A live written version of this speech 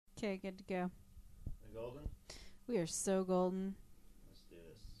Okay, good to go. We golden? We are so golden. Let's do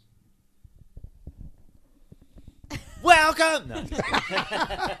this. Welcome! No.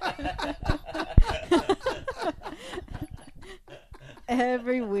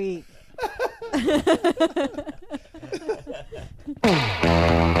 Every week.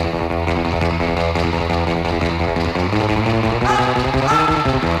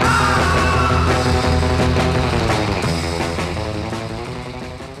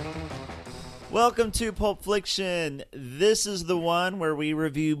 Welcome to Pulp Fiction. This is the one where we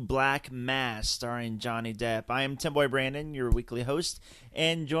review Black Mass, starring Johnny Depp. I am Tim Boy Brandon, your weekly host,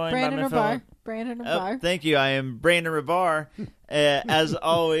 and joined by my fellow... Brandon Rabar. Thank you. I am Brandon Rabar. As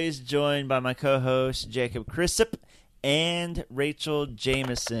always, joined by my co-host, Jacob Christop, and Rachael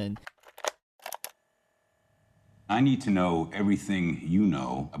Jameson. I need to know everything you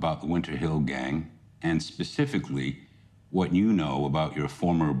know about the Winter Hill Gang, and specifically what you know about your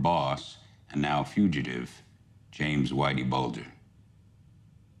former boss and now fugitive, James Whitey Bulger.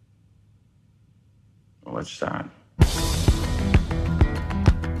 Let's start.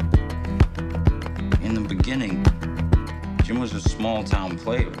 In the beginning, Jim was a small-town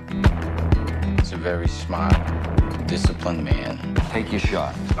player. He's a very smart, disciplined man. Take your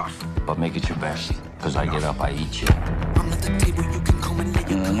shot, but make it your best. Because I get up, I eat you. And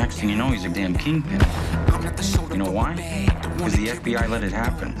the next thing you know, he's a damn kingpin. You know why? Because the FBI let it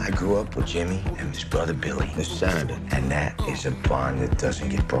happen. I grew up with Jimmy and his brother Billy, the senator. And that is a bond that doesn't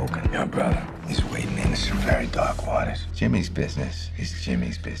get broken. Your brother is wading into some very dark waters. Jimmy's business is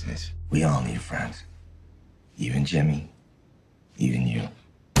Jimmy's business. We all need friends. Even Jimmy. Even you.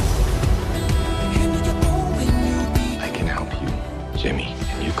 I can help you, Jimmy,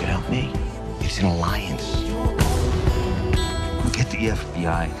 and you can help me. It's an alliance. We get the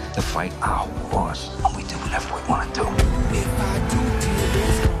FBI to fight our wars, and we do whatever we want to do.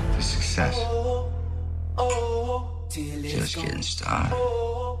 For success. Just getting started.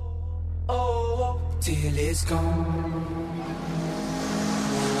 Till it's gone.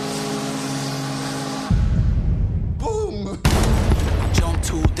 Boom! I jump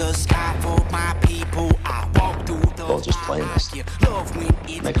to the sky for my people. I walk through the Well, just playing this.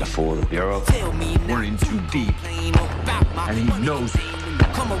 Making a fool of the Bureau. We're in too deep. And he knows it.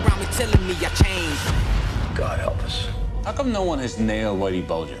 Come around me telling me I changed. God help us. How come no one has nailed Whitey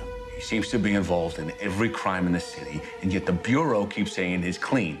Bulger? He seems to be involved in every crime in the city, and yet the Bureau keeps saying he's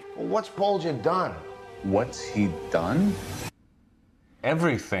clean. Well, what's Bulger done? What's he done?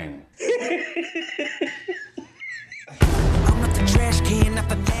 Everything.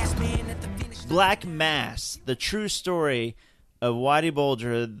 Black Mass, the true story of Whitey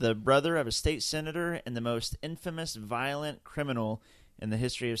Bulger, the brother of a state senator and the most infamous violent criminal in the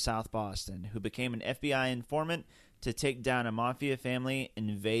history of South Boston, who became an FBI informant to take down a mafia family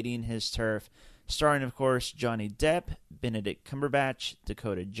invading his turf. Starring, of course, Johnny Depp, Benedict Cumberbatch,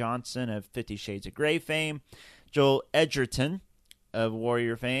 Dakota Johnson of 50 Shades of Grey fame, Joel Edgerton of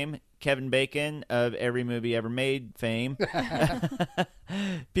Warrior fame, Kevin Bacon of Every Movie Ever Made fame,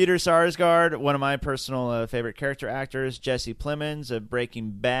 Peter Sarsgaard, one of my personal favorite character actors, Jesse Plemons of Breaking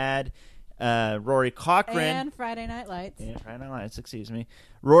Bad, Rory Cochrane. And Friday Night Lights. Yeah, Friday Night Lights, excuse me.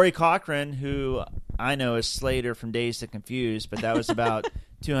 Rory Cochrane, who I know is Slater from Dazed and Confused, but that was about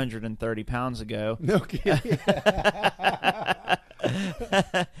 230 pounds ago. No kidding.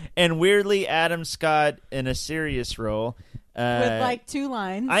 And weirdly, Adam Scott in a serious role. With like 2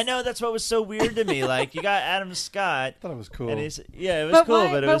 lines. I know, that's what was so weird to me. Like, you got Adam Scott. I thought it was cool. And it was cool,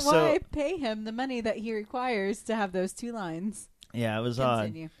 but it was so... why pay him the money that he requires to have those 2 lines? Yeah, it was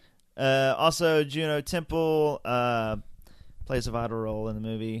Continue. odd. Also, Juno Temple plays a vital role in the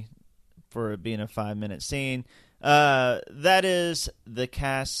movie for it being a 5-minute scene. That is the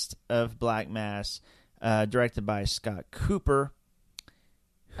cast of Black Mass, directed by Scott Cooper.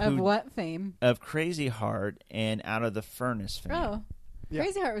 Of what fame? Of Crazy Heart and Out of the Furnace fame. Oh. Yeah.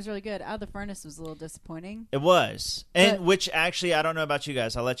 Crazy Heart was really good. Out of the Furnace was a little disappointing. It was. And which actually, I don't know about you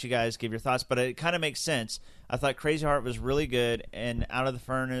guys. I'll let you guys give your thoughts, but it kind of makes sense. I thought Crazy Heart was really good and Out of the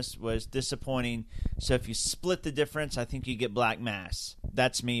Furnace was disappointing. So if you split the difference, I think you get Black Mass.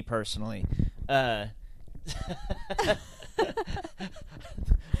 That's me personally.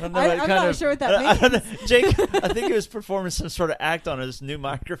 I'm not sure what that means. Jake, I think he was performing some sort of act on his new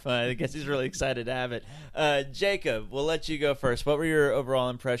microphone. I guess he's really excited to have it. Jacob, we'll let you go first. What were your overall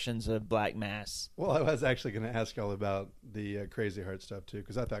impressions of Black Mass? Well, I was actually going to ask y'all about the Crazy Heart stuff, too,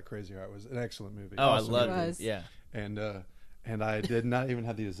 because I thought Crazy Heart was an excellent movie. Oh, awesome, I love it. Yeah. And and I did not even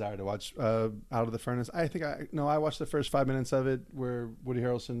have the desire to watch Out of the Furnace. I watched the first 5 minutes of it where Woody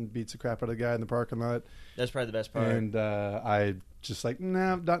Harrelson beats the crap out of the guy in the parking lot. That's probably the best part. And I just like,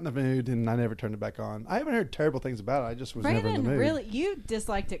 nah, not in the mood, and I never turned it back on. I haven't heard terrible things about it. I just was never in the mood. Really, you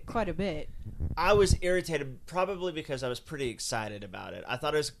disliked it quite a bit. I was irritated, probably because I was pretty excited about it. I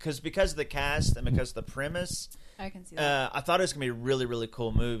thought it was because of the cast and because of the premise. I can see that. I thought it was going to be a really, really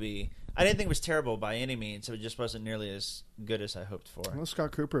cool movie. I didn't think it was terrible by any means. It just wasn't nearly as good as I hoped for. Well,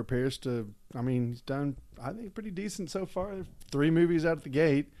 Scott Cooper appears to, he's done, I think, pretty decent so far. 3 movies out of the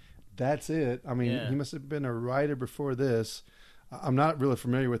gate. That's it. He must have been a writer before this. I'm not really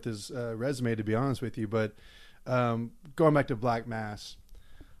familiar with his resume, to be honest with you, but going back to Black Mass,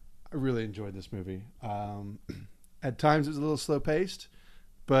 I really enjoyed this movie. At times it was a little slow-paced,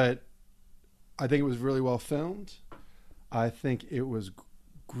 but I think it was really well filmed. I think it was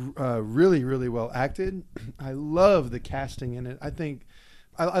really, really well acted. I love the casting in it. I think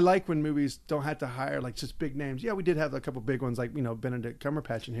I like when movies don't have to hire like just big names. Yeah, we did have a couple big ones like Benedict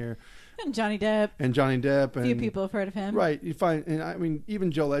Cumberbatch in here, and Johnny Depp. And few people have heard of him, right? You find, and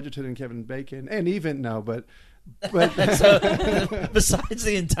even Joel Edgerton and Kevin Bacon, and even but so, besides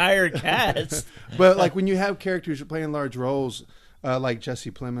the entire cast, but like when you have characters who are playing large roles, like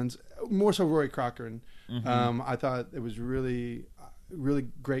Jesse Plemons, more so Roy Cochran. I thought it was really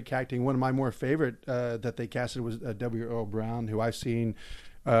great casting. One of my more favorite that they casted was W. Earl Brown, who I've seen.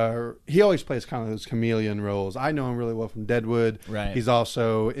 He always plays kind of those chameleon roles. I know him really well from Deadwood. Right. He's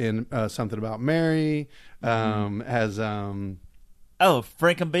also in Something About Mary. As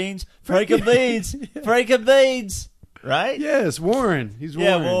Frank and Beans, right? Yes, Warren. He's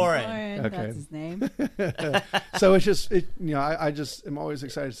Warren. Yeah, Warren. Okay. That's his name. So it's just, I just am always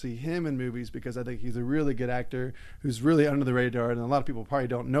excited to see him in movies because I think he's a really good actor who's really under the radar, and a lot of people probably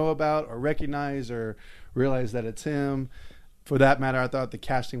don't know about or recognize or realize that it's him. For that matter, I thought the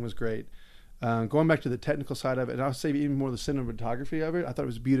casting was great. Going back to the technical side of it, and I'll say even more the cinematography of it, I thought it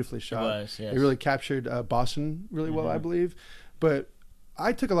was beautifully shot. It was, yes. It really captured Boston really well, I believe. But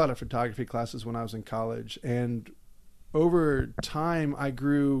I took a lot of photography classes when I was in college, and over time, I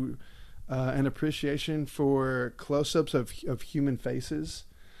grew an appreciation for close-ups of human faces.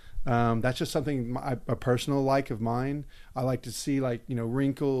 That's just something a personal like of mine. I like to see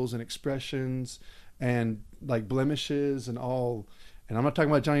wrinkles and expressions and like blemishes and all. And I'm not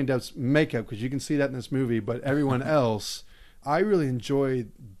talking about Johnny Depp's makeup because you can see that in this movie, but everyone else, I really enjoy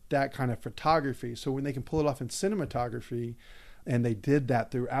that kind of photography. So when they can pull it off in cinematography, and they did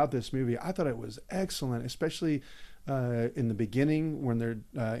that throughout this movie, I thought it was excellent, especially in the beginning when they're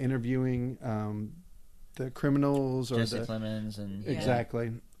interviewing the criminals or Jesse Plemons and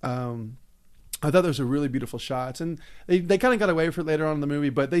exactly. I thought those were really beautiful shots, and they kind of got away from it later on in the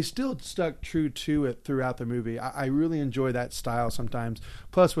movie, but they still stuck true to it throughout the movie. I really enjoy that style sometimes.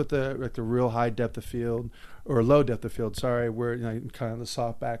 Plus with the real high depth of field or low depth of field, where kind of the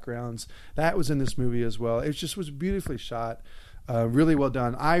soft backgrounds, that was in this movie as well. It just was beautifully shot. Really well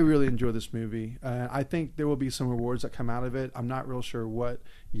done. I really enjoy this movie. I think there will be some awards that come out of it. I'm not real sure what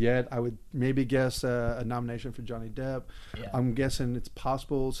yet. I would maybe guess a nomination for Johnny Depp. Yeah. I'm guessing it's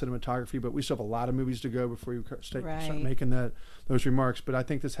possible cinematography, but we still have a lot of movies to go before you start Right. making those remarks. But I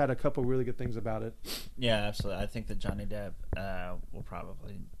think this had a couple really good things about it. Yeah, absolutely. I think that Johnny Depp will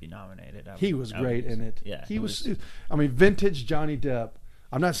probably be nominated. He was great in it. Yeah, he was. Vintage Johnny Depp.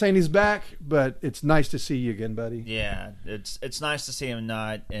 I'm not saying he's back, but it's nice to see you again, buddy. Yeah, it's nice to see him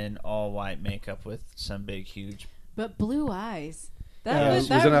not in all white makeup with some big, huge. But blue eyes. That was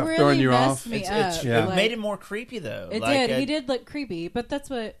that really throwing you messed off? me up. It made it more creepy, though. It did. He did look creepy, but that's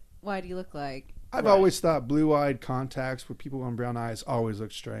what Whitey looked like. I've always thought blue-eyed contacts with people with brown eyes always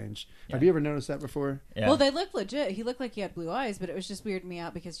look strange. Yeah. Have you ever noticed that before? Yeah. Well, they look legit. He looked like he had blue eyes, but it was just weirding me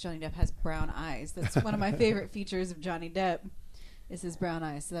out because Johnny Depp has brown eyes. That's one of my favorite features of Johnny Depp. Is his brown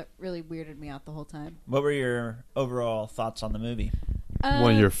eyes. So that really weirded me out the whole time. What were your overall thoughts on the movie?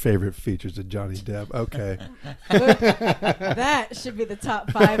 One of your favorite features of Johnny Depp. Okay. That should be the top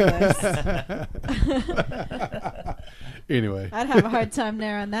 5 list. Anyway. I'd have a hard time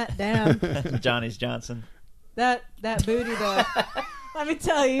narrowing that down. Johnny's Johnson. That booty, though. Let me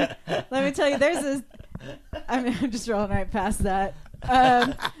tell you, there's this... I'm just rolling right past that.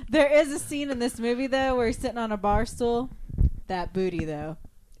 There is a scene in this movie, though, where he's sitting on a bar stool. That booty, though,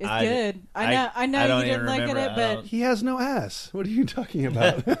 is good. I know you didn't look at it, but he has no ass. What are you talking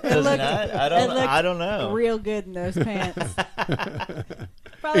about? I don't know. Real good in those pants.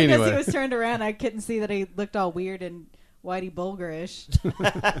 Probably because he was turned around. I couldn't see that he looked all weird and Whitey Bulger-ish.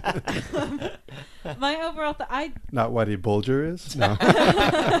 My overall not Whitey Bulger is. No.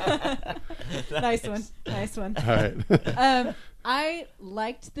 Nice one. Nice one. All right. I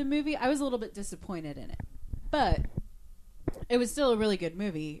liked the movie. I was a little bit disappointed in it, but it was still a really good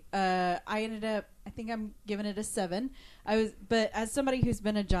movie. I think I'm giving it a 7. But as somebody who's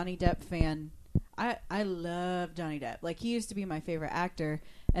been a Johnny Depp fan, I love Johnny Depp. Like, he used to be my favorite actor,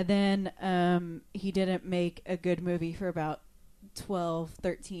 and then he didn't make a good movie for about 12,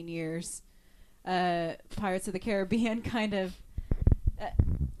 13 years. Pirates of the Caribbean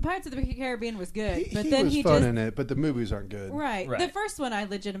Pirates of the Caribbean was good, but then he was fun in it, but the movies aren't good. Right. The first one I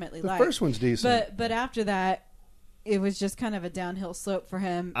legitimately liked. The first one's decent. But after that, it was just kind of a downhill slope for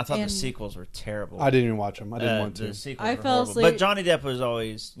him. I thought the sequels were terrible. I didn't even watch them. I didn't want to. The sequels I were fell horrible. asleep. But Johnny Depp was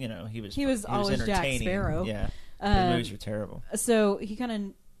always, he was always Jack entertaining. Sparrow. Yeah. The movies were terrible. So he kind of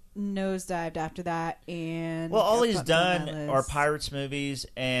nosedived after that, and all he's done are Pirates movies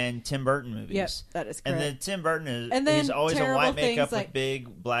and Tim Burton movies. Yep, that is correct. And then Tim Burton and then he's always in white makeup like, with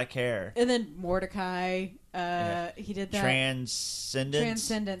big black hair. And then Mordecai, he did that.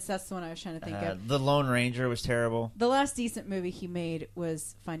 Transcendence, that's the one I was trying to think of. The Lone Ranger was terrible. The last decent movie he made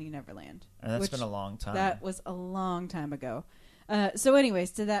was Finding Neverland. And that's been a long time. That was a long time ago. So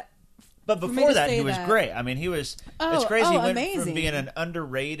anyways, to that. But before that, he was great. I mean, he was. It's crazy. He went amazing. from being an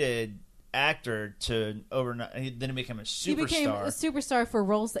underrated actor to overnight. Then he became a superstar. He became a superstar for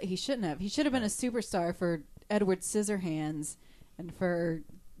roles that he shouldn't have. He should have been a superstar for Edward Scissorhands and for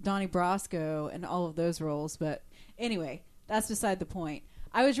Donnie Brasco and all of those roles. But anyway, that's beside the point.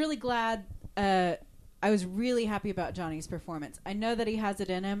 I was really glad. I was really happy about Johnny's performance. I know that he has it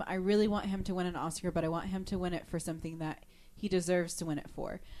in him. I really want him to win an Oscar, but I want him to win it for something that he deserves to win it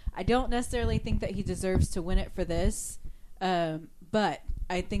for. I don't necessarily think that he deserves to win it for this, but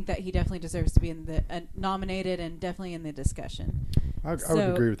I think that he definitely deserves to be in the nominated and definitely in the discussion. I would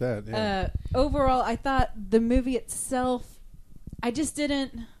agree with that. Yeah. Overall, I thought the movie itself, they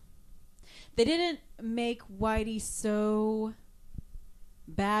didn't make Whitey so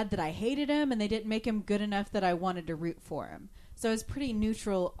bad that I hated him, and they didn't make him good enough that I wanted to root for him. So I was pretty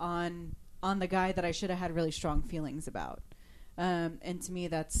neutral on the guy that I should have had really strong feelings about. And to me,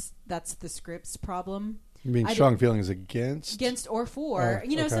 that's the script's problem. You mean strong feelings against or for?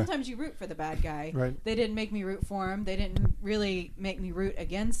 Okay. Sometimes you root for the bad guy. Right. They didn't make me root for him. They didn't really make me root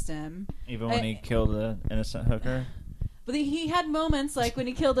against him. Even when he killed the innocent hooker. But he had moments like when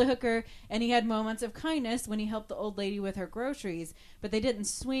he killed the hooker, and he had moments of kindness when he helped the old lady with her groceries. But they didn't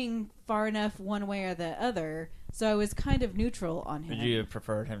swing far enough one way or the other. So I was kind of neutral on him. Would you have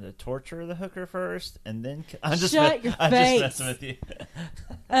preferred him to torture the hooker first and then? I'm just messing with you.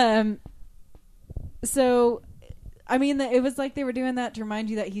 So, I mean, it was like they were doing that to remind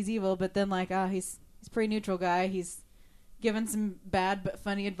you that he's evil, but then he's a pretty neutral guy. He's giving some bad but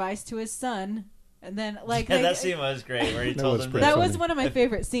funny advice to his son, and then that scene was great where he told him that was one of my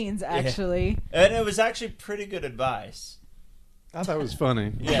favorite scenes actually, and it was actually pretty good advice. I thought it was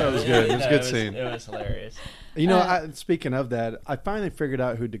funny. Yeah, it was good. It was a good scene. It was hilarious. Speaking of that, I finally figured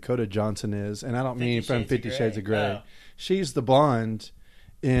out who Dakota Johnson is, and I don't mean from 50 Shades of Grey. Oh. She's the blonde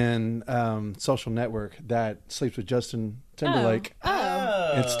in Social Network that sleeps with Justin Timberlake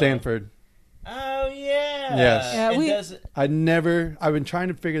at Stanford. Oh yeah. Yes. I've been trying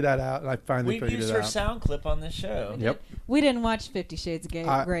to figure that out, and I finally figured it out. We've used her sound clip on this show. Yep. We didn't watch 50 Shades of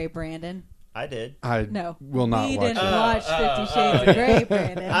Grey, Brandon. I did. I will not watch it. We didn't watch 50 Shades of Grey,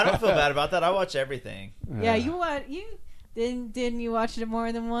 Brandon. I don't feel bad about that. I watch everything. Yeah, didn't you watch it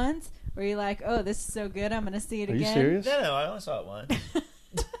more than once? Were you like, oh, this is so good, I'm going to see it again? Are you serious? No, I only saw it once.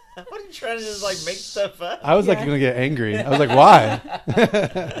 What are you trying to just make stuff up? I was going to get angry. I was like, why?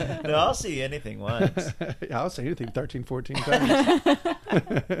 No, I'll see anything once. I'll see anything 13, 14 times.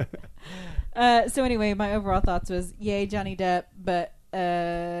 So anyway, my overall thoughts was, yay, Johnny Depp, but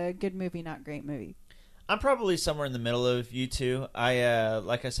good movie, not great movie. I'm probably somewhere in the middle of you two.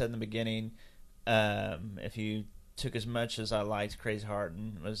 Like I said in the beginning, if you took as much as I liked Crazy Heart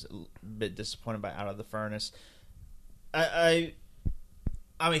and was a bit disappointed by Out of the Furnace, I'm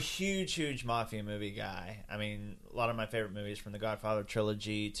a huge mafia movie guy. I mean, a lot of my favorite movies, from the Godfather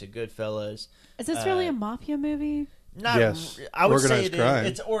trilogy to Goodfellas. Is this really a mafia movie? Yes. I would say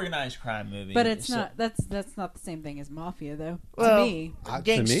it's an organized crime movie. But it's not. That's not the same thing as mafia, though. Well, to me,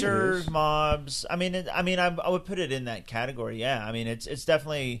 gangsters, mobs. I would put it in that category. Yeah. I mean, it's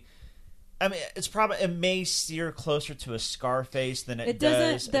definitely. I mean, it may steer closer to a Scarface than it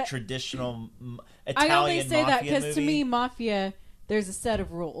does a traditional Italian mafia. I only say that because to me, mafia, there's a set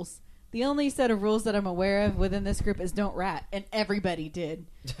of rules. The only set of rules that I'm aware of within this group is don't rat, and everybody did.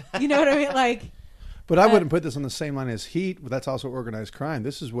 You know what I mean? Like. But I wouldn't put this on the same line as Heat, but that's also organized crime.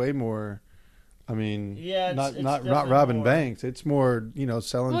 This is way more I mean, Yeah, not definitely robbing more. banks. It's more,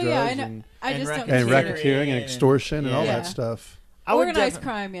 selling Well, drugs yeah, I know. and I just don't and consider racketeering and extortion and all Yeah. that stuff. I would organized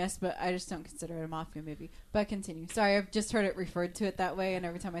crime, yes, but I just don't consider it a mafia movie. But continue. Sorry, I've just heard it referred to it that way, and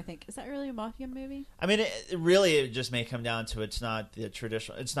every time I think, is that really a mafia movie? I mean, it just may come down to it's not the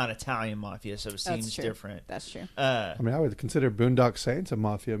traditional. It's not Italian mafia, so it seems different. That's true. I mean, I would consider Boondock Saints a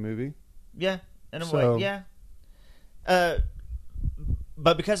mafia movie. Yeah, in a So- way, yeah.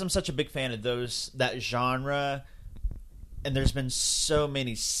 But because I'm such a big fan of that genre, and there's been so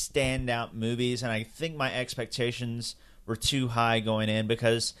many standout movies, and I think my expectations were too high going in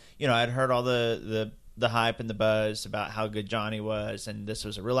because I'd heard all the hype and the buzz about how good Johnny was, and this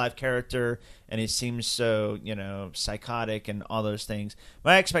was a real life character, and he seems so psychotic and all those things.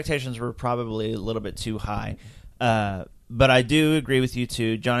 My expectations were probably a little bit too high, but I do agree with you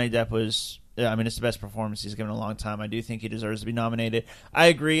too. Johnny Depp was. I mean, it's the best performance he's given in a long time. I do think he deserves to be nominated. I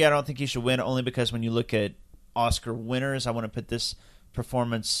agree. I don't think he should win, only because when you look at Oscar winners, I want to put this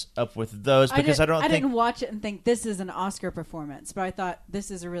performance up with those because I didn't watch it and think this is an Oscar performance, but I thought this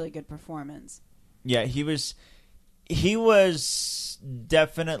is a really good performance. Yeah, he was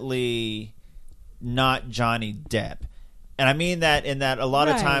definitely not Johnny Depp. And I mean that in that a lot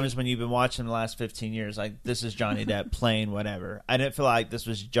of times when you've been watching the last 15 years, like, this is Johnny Depp playing whatever. I didn't feel like this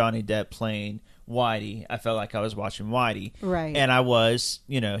was Johnny Depp playing Whitey. I felt like I was watching Whitey. Right. And I was,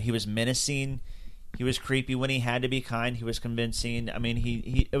 he was menacing. He was creepy when he had to be kind. He was convincing. I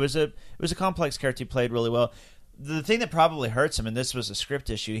mean, it was a complex character he played really well. The thing that probably hurts him, and this was a script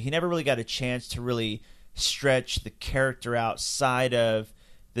issue, he never really got a chance to really stretch the character outside of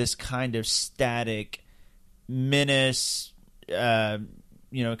this kind of static menace,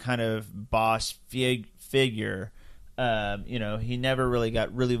 kind of boss figure. He never really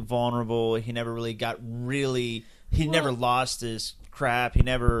got really vulnerable. He never really got He never lost his crap. He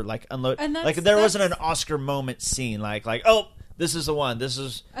never unloaded. There wasn't an Oscar moment scene like oh, this is the one. This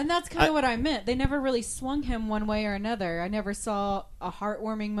is. And that's kind of what I meant. They never really swung him one way or another. I never saw a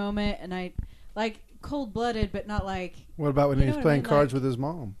heartwarming moment, and I cold-blooded, but not like. What about when he's playing cards with his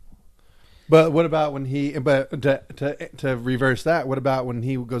mom? But what about when he? But to reverse that, what about when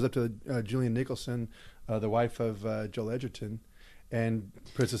he goes up to Julian Nicholson, the wife of Joel Edgerton, and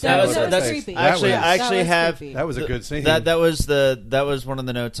puts his hand over her face? Creepy. That was a good scene. That was one of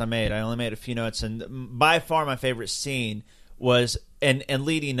the notes I made. I only made a few notes, and by far my favorite scene was and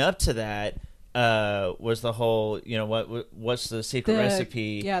leading up to that was the whole what's the secret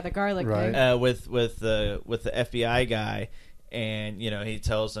recipe? Yeah, the garlic thing. With the FBI guy. And he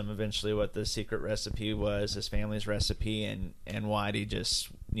tells them eventually what the secret recipe was, his family's recipe, and Whitey just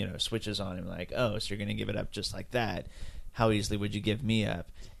switches on him like, oh, so you're gonna give it up just like that? How easily would you give me up?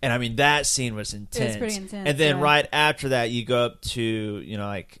 And I mean, that scene was intense. It was pretty intense. And then right after that, you go up to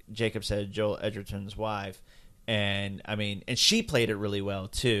like Jacob said, Joel Edgerton's wife. And I mean, and she played it really well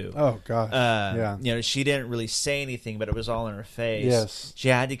too. Oh gosh, yeah. She didn't really say anything, but it was all in her face. Yes, she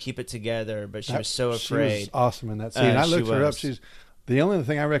had to keep it together, but she was so afraid. She was awesome in that scene. I looked her up. She's the only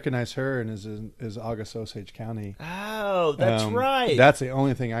thing I recognize her in is August Osage County. Oh, that's right. That's the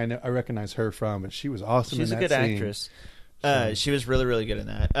only thing I recognize her from. But she was awesome. She's in that a good scene. actress. She was really, really good in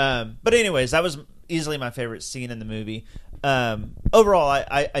that. But anyways, that was easily my favorite scene in the movie. Overall,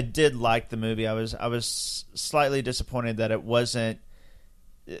 I did like the movie. I was slightly disappointed that it wasn't,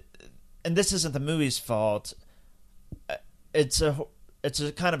 and this isn't the movie's fault. It's a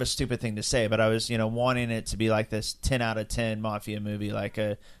kind of a stupid thing to say, but I was wanting it to be like this 10 out of 10 mafia movie, like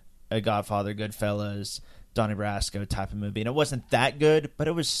a Godfather, Goodfellas, Donnie Brasco type of movie, and it wasn't that good, but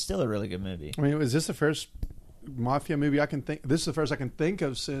it was still a really good movie. I mean, was this the first mafia movie I can think? This is the first I can think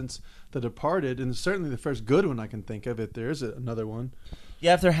of since The Departed, and certainly the first good one I can think of. If there is another one,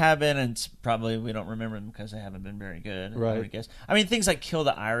 yeah, if there have been, and it's probably we don't remember them because they haven't been very good. Right. I would guess. I mean, things like Kill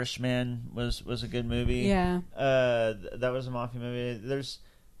the Irishman was a good movie. Yeah, that was a mafia movie.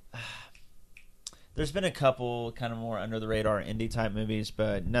 There's been a couple kind of more under the radar indie type movies,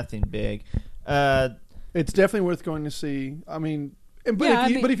 but nothing big. It's definitely worth going to see. I mean.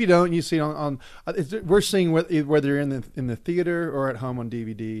 But if you don't, you see on we're seeing whether you're in the theater or at home on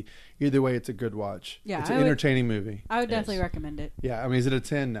DVD. Either way, it's a good watch. Yeah, it's an entertaining movie. I would definitely recommend it. Yeah, I mean, is it a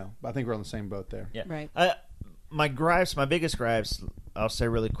 10? No, I think we're on the same boat there. Yeah, right. My biggest gripes, I'll say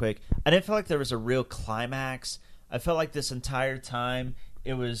really quick. I didn't feel like there was a real climax. I felt like this entire time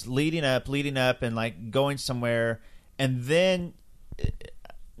it was leading up, and like going somewhere, and then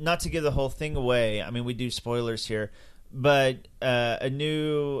not to give the whole thing away. I mean, we do spoilers here. But a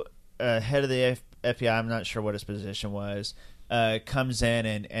new head of the FBI, I'm not sure what his position was, comes in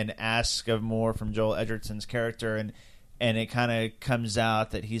and asks of more from Joel Edgerton's character, and it kind of comes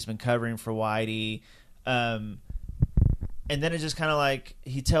out that he's been covering for Whitey. And then it's just kind of like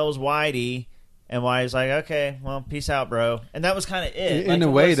he tells Whitey, and Whitey's like, okay, well, peace out, bro. And that was kind of it. In a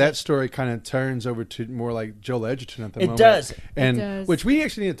way, that story kind of turns over to more like Joel Edgerton at the moment. It does. And It does. which we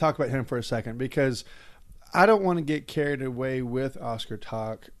actually need to talk about him for a second, because I don't want to get carried away with Oscar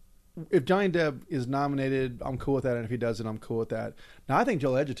talk. If Johnny Depp is nominated, I'm cool with that, and if he doesn't, I'm cool with that. Now, I think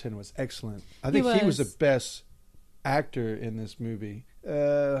Joel Edgerton was excellent. I think he was the best actor in this movie.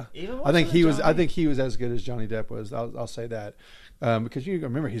 I think he was as good as Johnny Depp was. I'll say that. Because you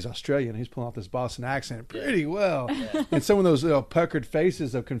remember he's Australian, he's pulling off this Boston accent pretty well, and some of those puckered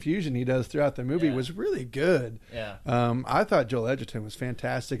faces of confusion he does throughout the movie was really good. I thought Joel Edgerton was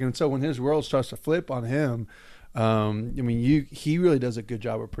fantastic, and so when his world starts to flip on him, he really does a good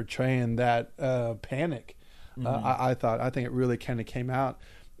job of portraying that panic. I think it really kind of came out,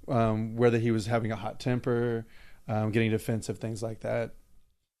 whether he was having a hot temper, getting defensive, things like that.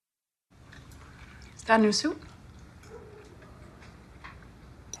 Is that a new suit?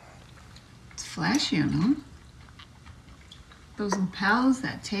 Flashy, you know? Those lapels,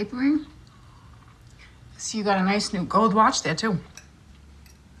 that tapering. See, you got a nice new gold watch there, too.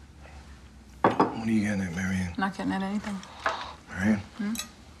 What are you getting at, Marianne? Not getting at anything. Marianne?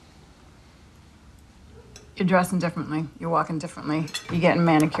 You're dressing differently. You're walking differently. You're getting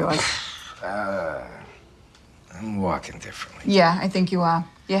manicured. I'm walking differently. Yeah, I think you are.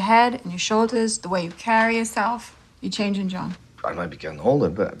 Your head and your shoulders, the way you carry yourself. You're changing, John. I might be getting older,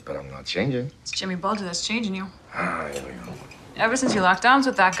 but I'm not changing. It's Jimmy Bulger that's changing you. Here we go. Ever since you locked arms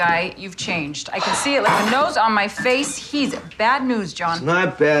with that guy, you've changed. I can see it like the nose on my face. He's bad news, John. It's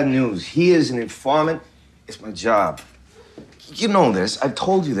not bad news. He is an informant. It's my job. You know this. I've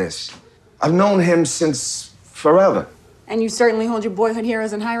told you this. I've known him since forever. And you certainly hold your boyhood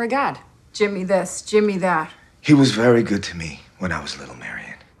heroes in high regard. Jimmy this, Jimmy that. He was very good to me when I was little,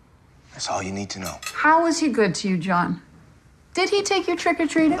 Marianne. That's all you need to know. How was he good to you, John? Did he take you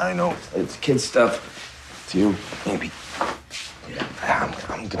trick-or-treating? I know. It's kid stuff. To you, maybe. Yeah,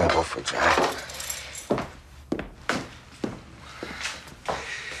 I'm gonna go for a drive.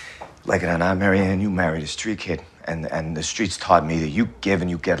 Like it or not, Marianne, you married a street kid. And the streets taught me that you give and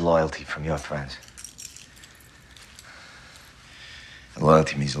you get loyalty from your friends. And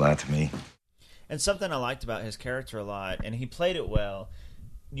loyalty means a lot to me. And something I liked about his character a lot, and he played it well.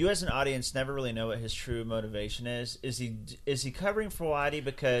 You as an audience never really know what his true motivation is. Is he covering for Whitey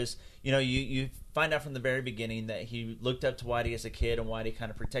because you find out from the very beginning that he looked up to Whitey as a kid, and Whitey kind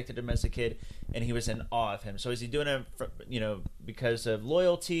of protected him as a kid, and he was in awe of him. So is he doing it for, because of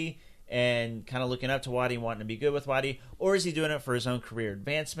loyalty and kind of looking up to Whitey and wanting to be good with Whitey, or is he doing it for his own career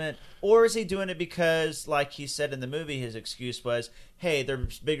advancement, or is he doing it because, like he said in the movie, his excuse was, hey,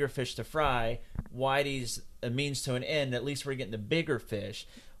 there's bigger fish to fry, Whitey's a means to an end, at least we're getting the bigger fish,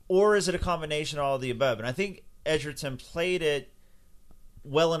 or is it a combination of all of the above? And I think Edgerton played it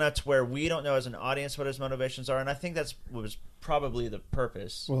well enough to where we don't know as an audience what his motivations are, and I think that's what was probably the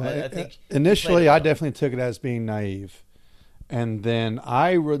purpose. Well, I think initially I definitely took it as being naive. And then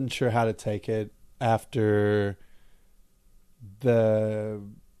I wasn't sure how to take it after the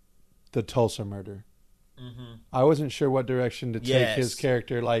Tulsa murder. Mm-hmm. I wasn't sure what direction to take his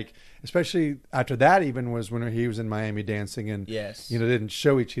character, like especially after that. Even was when he was in Miami dancing, and didn't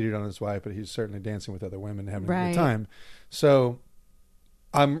show he cheated on his wife, but he's certainly dancing with other women, and having a good time. So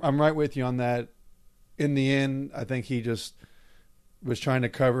I'm right with you on that. In the end, I think he just was trying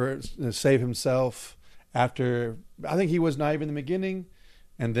to save himself. After, I think he was naive in the beginning,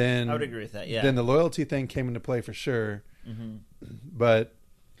 and then I would agree with that. Yeah. Then the loyalty thing came into play for sure. Mm-hmm. But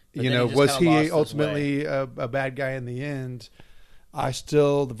was was he ultimately a bad guy in the end?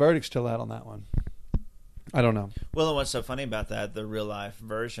 The verdict's still out on that one. I don't know. Well, and what's so funny about that? The real life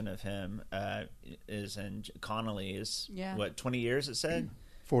version of him is in Connolly is what 20 years it said.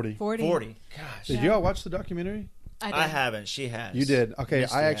 40. Gosh. Did you all watch the documentary? I haven't. She has. You did? Okay.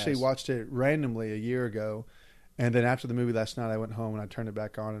 I actually watched it randomly a year ago. And then after the movie last night, I went home and I turned it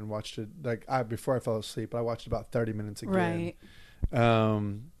back on and watched it before I fell asleep. I watched about 30 minutes again. Right.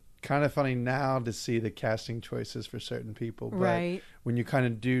 Kind of funny now to see the casting choices for certain people. But when you kind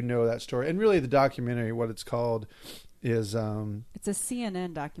of do know that story, and really the documentary, what it's called is... it's a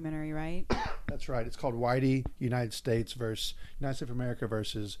CNN documentary, right? That's right. It's called Whitey, United States of America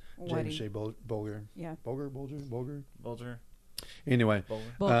versus James J. Bulger. Yeah. Bulger. Anyway.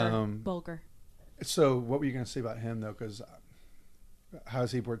 Bulger. So what were you going to say about him, though? Because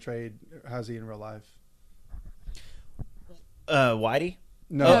how's he portrayed? How's he in real life? Whitey?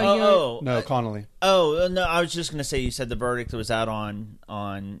 No, Connolly. Oh no, I was just going to say you said the verdict was out on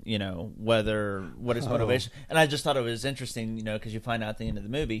what his motivation, and I just thought it was interesting, because you find out at the end of the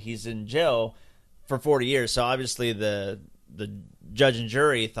movie he's in jail for 40 years, so obviously the judge and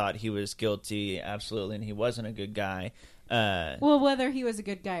jury thought he was guilty, absolutely, and he wasn't a good guy. Well, whether he was a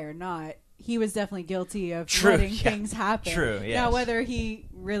good guy or not, he was definitely guilty of letting things happen. True, yes. Now, whether he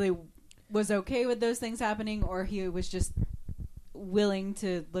really was okay with those things happening or he was just willing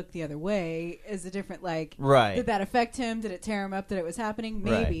to look the other way is a different, right. Did that affect him? Did it tear him up that it was happening?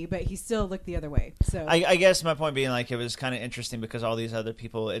 Maybe, but he still looked the other way. So I guess my point being, it was kind of interesting because all these other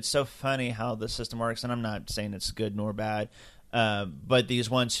people, it's so funny how the system works, and I'm not saying it's good nor bad, but these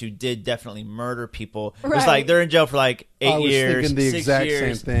ones who did definitely murder people, it's like they're in jail for 8 years, I was thinking the 6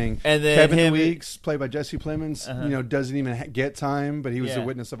 years. Same thing. And then Kevin Weeks, played by Jesse Plemons, doesn't even get time, but he was a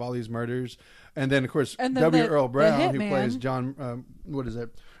witness of all these murders. And then, of course, W. Earl Brown, who plays John,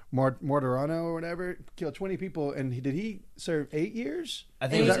 Mortorano or whatever, killed 20 people. And did he serve 8 years? I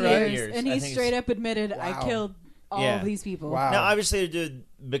think it was 8 years. And he straight up admitted, I killed all of these people. Wow. Now, obviously,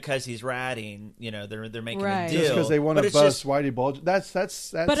 because he's ratting, they're making a deal. Just because they want to bust Whitey Bulger. That's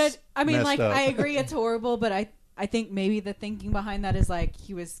But I mean, messed up. I agree it's horrible, but I think maybe the thinking behind that is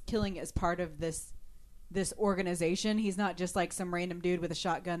he was killing as part of this organization. He's not just some random dude with a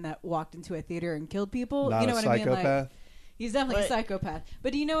shotgun that walked into a theater and killed people. Not you know a what psychopath. I mean? He's definitely a psychopath.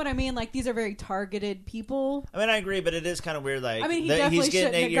 But do you know what I mean? These are very targeted people. I mean, I agree, but it is kind of weird. He's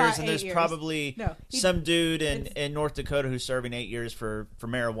getting 8 years, and there's 8 years. Probably some dude in North Dakota who's serving 8 years for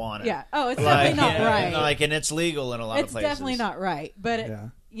marijuana. Yeah. Oh, it's definitely not right. And it's legal in a lot of places. It's definitely not right. But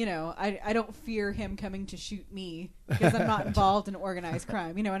I don't fear him coming to shoot me because I'm not involved in organized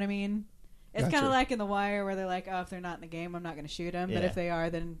crime. You know what I mean? It's kind of like in The Wire where they're like, oh, if they're not in the game, I'm not going to shoot them. But if they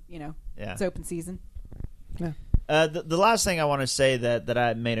are, then, it's open season. Yeah. The last thing I want to say that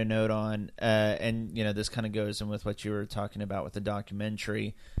I made a note on, and, this kind of goes in with what you were talking about with the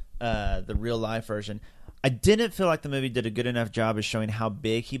documentary, the real life version. I didn't feel like the movie did a good enough job of showing how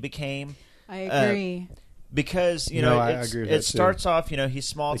big he became. I agree. Because I agree with that starts off, he's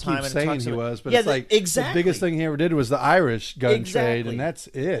small time, and saying he was, but exactly. The biggest thing he ever did was the Irish gun trade, and that's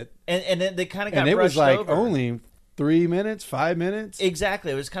it. And then they kind of got and it brushed was over. Only 3 minutes, 5 minutes.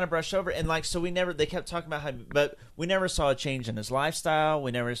 Exactly, it was kind of brushed over, and so they kept talking about how, but we never saw a change in his lifestyle.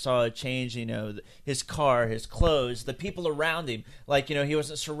 We never saw a change, his car, his clothes, the people around him. He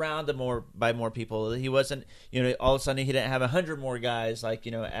wasn't surrounded by more people. He wasn't, all of a sudden he didn't have 100 more guys,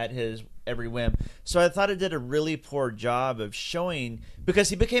 at his every whim. So I thought it did a really poor job of showing, because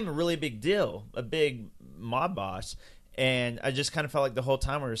he became a really big deal, a big mob boss. And I just kind of felt like the whole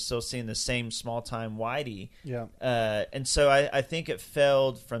time we were still seeing the same small-time Whitey. Yeah. And so I think it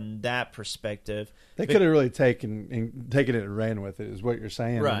failed from that perspective. They could have really taken it and ran with it, is what you're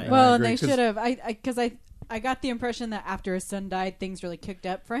saying. Right. Well, and they should have. Because I got the impression that after his son died, things really kicked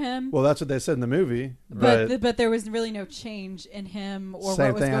up for him. Well, that's what they said in the movie. But there was really no change in him. Or same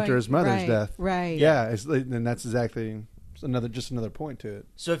what was thing going, after his mother's death. Right. Yeah, and that's exactly... another point to it.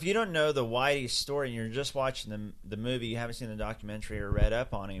 So if you don't know the Whitey story and you're just watching the movie, you haven't seen the documentary or read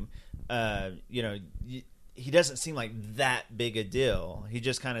up on him, he doesn't seem like that big a deal. He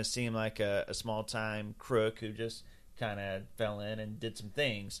just kind of seemed like a small-time crook who just kind of fell in and did some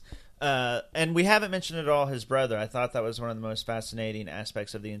things. And we haven't mentioned at all his brother. I thought that was one of the most fascinating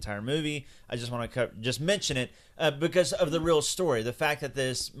aspects of the entire movie. I just want to just mention it because of the real story. The fact that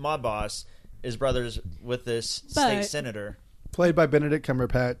this mob boss is brothers with this state senator, played by Benedict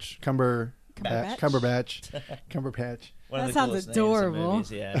Cumberbatch. That sounds adorable.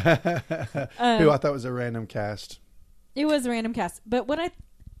 Movies, yeah. Who I thought was a random cast. It was a random cast, but what I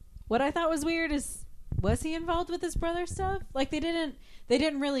thought was weird is, was he involved with his brother stuff? They didn't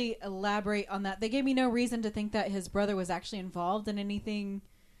really elaborate on that. They gave me no reason to think that his brother was actually involved in anything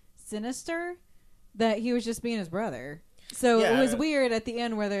sinister. That he was just being his brother. So it was weird at the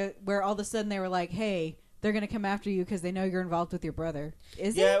end where all of a sudden they were like, hey, they're going to come after you because they know you're involved with your brother.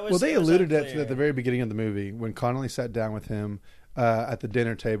 Is it? Well, they alluded to it at the very beginning of the movie when Connolly sat down with him at the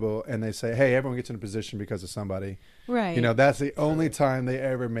dinner table and they say, hey, everyone gets in a position because of somebody. Right. That's the only time they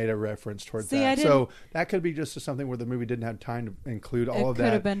ever made a reference towards that. So that could be just something where the movie didn't have time to include all of that. It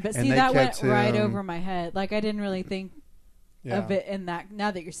could have been. But that went right over my head. I didn't really think of it in that.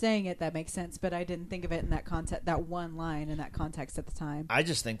 Now that you're saying it, that makes sense. But I didn't think of it in that context, that one line in that context at the time. I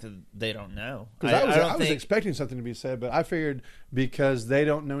just think that they don't know. I was expecting something to be said, but I figured because they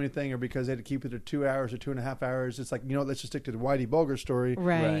don't know anything or because they had to keep it to 2 hours or 2.5 hours, it's like, let's just stick to the Whitey Bulger story,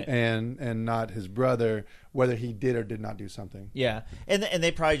 right? And not his brother, whether he did or did not do something. Yeah, and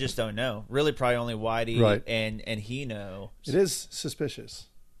they probably just don't know. Really, probably only Whitey and he know. It is suspicious.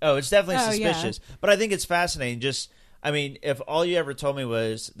 Oh, it's definitely suspicious. Yeah. But I think it's fascinating. If all you ever told me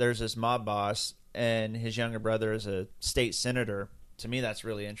was there's this mob boss and his younger brother is a state senator, to me that's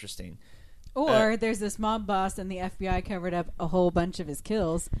really interesting. Or there's this mob boss and the FBI covered up a whole bunch of his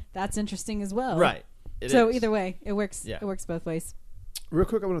kills. That's interesting as well. Right. Either way, it works. Yeah. It works both ways. Real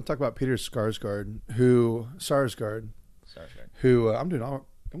quick, I want to talk about Peter Sarsgaard, who I'm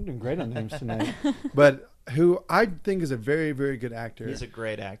doing great on names tonight, but who I think is a very, very good actor. He's a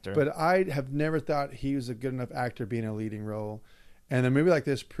great actor. But I have never thought he was a good enough actor being a leading role. And a movie like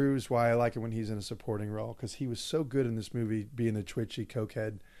this proves why I like it when he's in a supporting role, because he was so good in this movie being the twitchy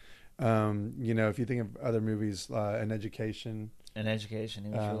cokehead. If you think of other movies, An Education. He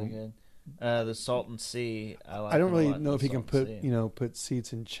was really good. The Salton Sea. I don't really know if he can put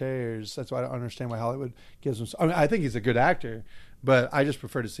seats in chairs. That's why I don't understand why Hollywood gives him. I think he's a good actor, but I just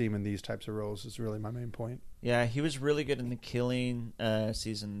prefer to see him in these types of roles. Is really my main point. Yeah, he was really good in The Killing,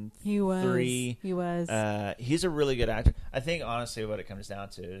 season 3. He was. He's a really good actor. I think honestly, what it comes down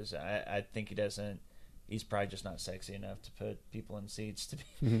to is I think he doesn't. He's probably just not sexy enough to put people in seats.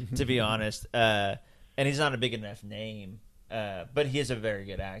 To be honest, and he's not a big enough name. But he is a very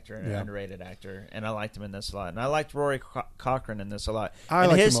good actor and an underrated actor, and I liked him in this a lot. And I liked Rory Cochrane in this a lot. I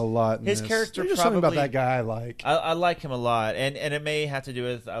like him a lot. His character, There's something about that guy I like. I like him a lot, and it may have to do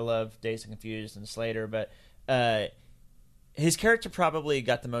with I love Dazed and Confused and Slater, but his character probably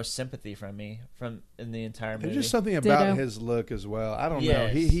got the most sympathy from me in the entire movie. There's just something about his look as well. I don't know.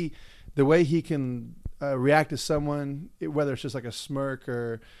 He the way he can react to someone, whether it's just like a smirk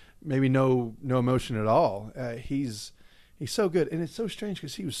or maybe no emotion at all. He's so good, and it's so strange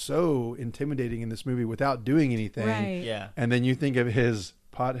because he was so intimidating in this movie without doing anything. Right. Yeah. And then you think of his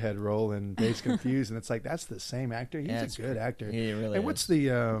pothead role in Dazed Confused, and it's like that's the same actor. He's a good actor. He really. And what's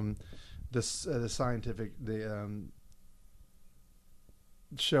the scientific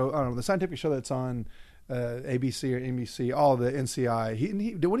show? I don't know, the scientific show that's on ABC or NBC, all the NCI. He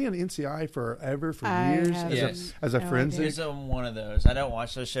wasn't he on NCI forever for years as a forensic. He's on one of those. I don't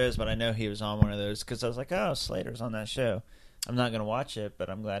watch those shows, but I know he was on one of those because I was like, oh, Slater's on that show. I'm not going to watch it, but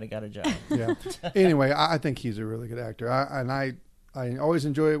I'm glad he got a job. Yeah. Anyway, I think he's a really good actor. I always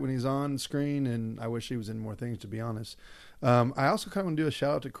enjoy it when he's on screen, and I wish he was in more things, to be honest. I also kind of want to do a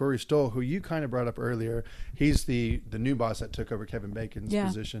shout out to Corey Stoll, who you kind of brought up earlier. He's the new boss that took over Kevin Bacon's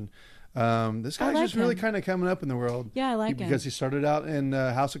position. This guy's just really kind of coming up in the world. Yeah, I like him because he started out in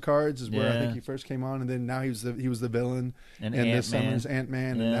House of Cards, is where I think he first came on, and then now he was the villain in this summer's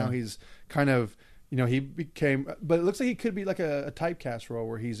Ant-Man, and now he's kind of he became. But it looks like he could be like a typecast role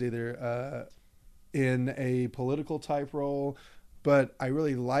where he's either in a political type role. But I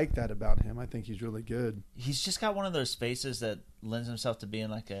really like that about him. I think he's really good. He's just got one of those faces that lends himself to being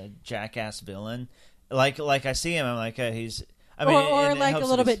like a jackass villain. Like I see him, I'm like, he's. I mean, or like a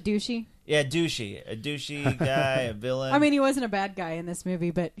little bit douchey. Yeah, a douchey guy, a villain. I mean, he wasn't a bad guy in this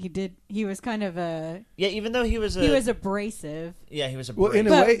movie, but he was kind of a. Yeah, even though he was abrasive. Yeah, he was abrasive.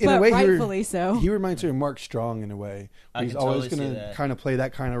 Well, in a way, rightfully so. He reminds me of Mark Strong in a way. He's always totally going to kind of play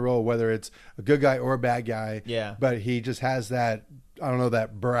that kind of role, whether it's a good guy or a bad guy. Yeah. But he just has that, I don't know,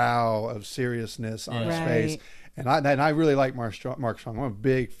 that brow of seriousness on his face. And I really like Mark Strong. I'm a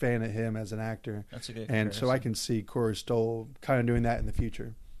big fan of him as an actor. That's a good comparison. And so I comparison. can see Corey Stoll kind of doing that in the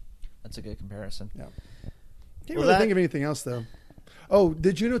future. That's a good comparison. Yeah. Can't really think of anything else, though. Oh,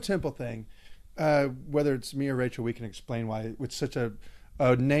 the Juno Temple thing. Whether it's me or Rachel, we can explain why with such a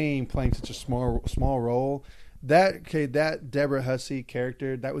name playing such a small role. That Deborah Hussey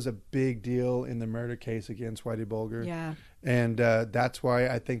character, that was a big deal in the murder case against Whitey Bulger. Yeah. And that's why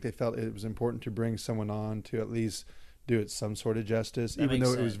I think they felt it was important to bring someone on to at least do it some sort of justice, even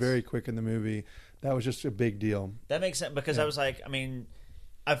though it was very quick in the movie. That was just a big deal. That makes sense because I was like, I mean,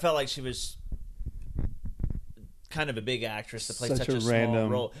 I felt like she was kind of a big actress to play such a small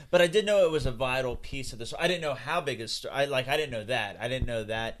role, but I did know it was a vital piece of this. I didn't know how big I didn't know that. I didn't know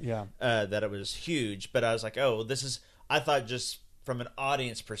that. Yeah. That it was huge, but I was like, oh, this is. I thought just from an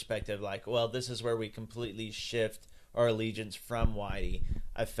audience perspective, like, well, this is where we completely shift our allegiance from Whitey.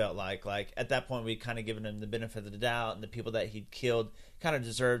 I felt like at that point we'd kind of given him the benefit of the doubt, and the people that he'd killed kind of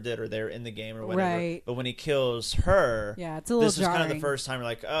deserved it, or they were in the game or whatever. Right. But when he kills her, it's a little this jarring. is kind of the first time you're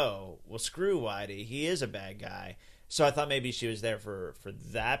like, oh, well, screw Whitey. He is a bad guy. So I thought maybe she was there for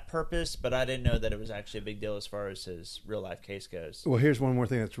that purpose, but I didn't know that it was actually a big deal as far as his real life case goes. Well, here's one more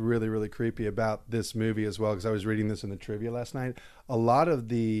thing that's really, really creepy about this movie as well, because I was reading this in the trivia last night. A lot of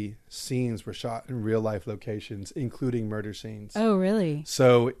the scenes were shot in real life locations, including murder scenes. Oh, really?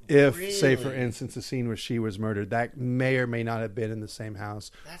 So if, say, for instance, the scene where she was murdered, that may or may not have been in the same house,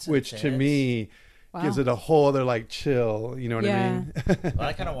 which to me gives it a whole other like chill. You know what I mean? Well,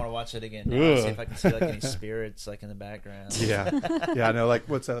 I kind of want to watch it again now, see if I can see like any spirits like in the background. Yeah, I know. Like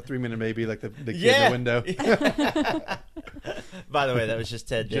what's that? 3 Minute Maybe, like the kid in the window. By the way, that was just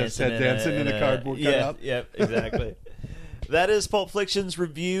Ted dancing in a cardboard cutout. Yep, exactly. That is Pulp Fiction's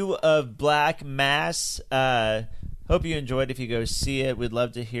review of Black Mass. Hope you enjoyed. If you go see it, we'd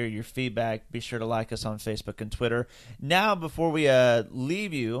love to hear your feedback. Be sure to like us on Facebook and Twitter. Now, before we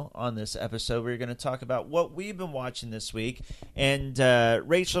leave you on this episode, we're going to talk about what we've been watching this week. And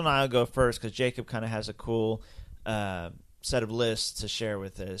Rachel and I will go first because Jacob kind of has a cool set of lists to share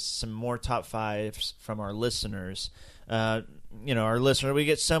with us. Some more top fives from our listeners. Our listener, we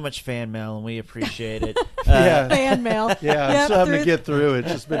get so much fan mail and we appreciate it. Fan mail. Yeah, I'm still having to get through it.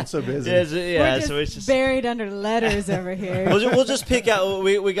 It's just been so busy. We're just buried under letters over here. We'll just pick out.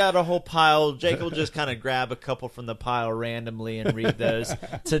 We got a whole pile. Jake will just kind of grab a couple from the pile randomly and read those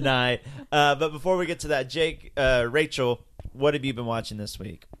tonight. But before we get to that, Rachel, what have you been watching this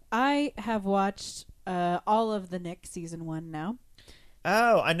week? I have watched all of the Knick season 1 now.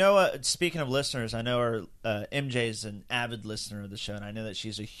 Oh, I know. Speaking of listeners, I know our MJ is an avid listener of the show, and I know that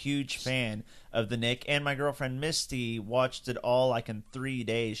she's a huge fan of the Knick. And my girlfriend Misty watched it all like in 3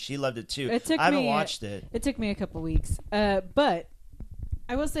 days. She loved it too. I haven't watched it. It took me a couple weeks, but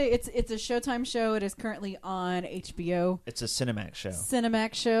I will say it's a Showtime show. It is currently on HBO. It's a Cinemax show.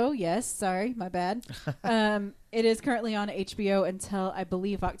 Cinemax show. Yes, sorry, my bad. It is currently on HBO until I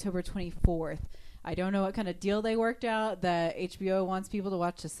believe October 24th. I don't know what kind of deal they worked out that HBO wants people to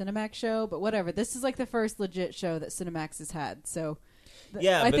watch a Cinemax show, but whatever. This is like the first legit show that Cinemax has had, so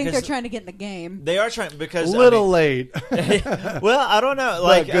I think they're trying to get in the game. They are trying because late. Well, I don't know.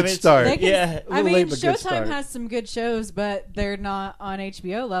 Like good start. Showtime has some good shows, but they're not on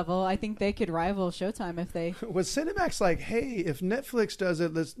HBO level. I think they could rival Showtime if they. Was Cinemax like, hey, if Netflix does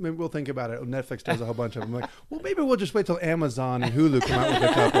it, maybe we'll think about it. Netflix does a whole bunch of them. Like, well, maybe we'll just wait till Amazon and Hulu come out with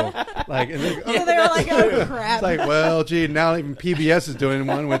a couple. Like, and they were like, oh crap. It's like, well, gee, now even PBS is doing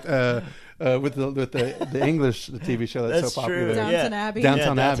one with the English TV show that's so popular. Downton Abbey.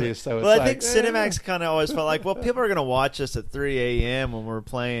 Downton Abbey. So it's I think Cinemax kind of always felt like, well, people are going to watch us at 3 a.m. when we're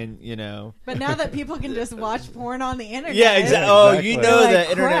playing, But now that people can just watch porn on the internet. Yeah, exactly. Oh, you know like, that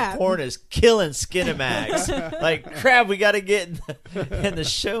internet porn is killing Skinemax. Like, crap, we got to get in the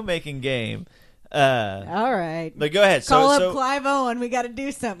show-making game. All right. But go ahead. Call up Clive Owen. We got to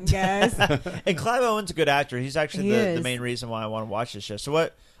do something, guys. And Clive Owen's a good actor. He's actually the main reason why I want to watch this show. So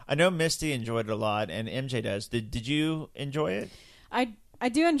what? I know Misty enjoyed it a lot, and MJ does. Did you enjoy it? I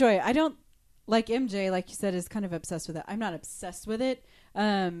do enjoy it. I don't like MJ, like you said, is kind of obsessed with it. I'm not obsessed with it.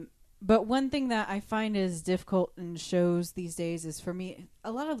 But one thing that I find is difficult in shows these days is, for me,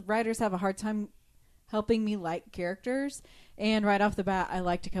 a lot of writers have a hard time helping me like characters. And right off the bat, I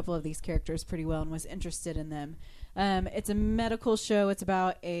liked a couple of these characters pretty well and was interested in them. It's a medical show. It's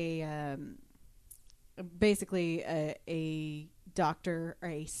about basically a doctor or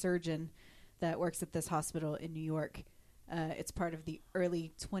a surgeon that works at this hospital in New York. It's part of the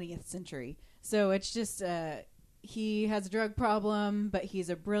early 20th century. So it's just he has a drug problem, but he's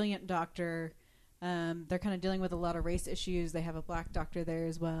a brilliant doctor. They're kind of dealing with a lot of race issues. They have a black doctor there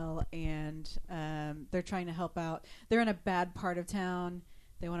as well, and they're trying to help out. They're in a bad part of town.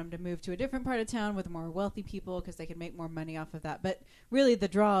 They want him to move to a different part of town with more wealthy people because they can make more money off of that. But really, the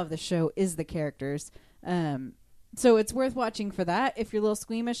draw of the show is the characters. So it's worth watching for that. If you're a little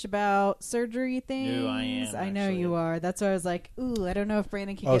squeamish about surgery things, no, I am. I know you are. That's why I was like, ooh, I don't know if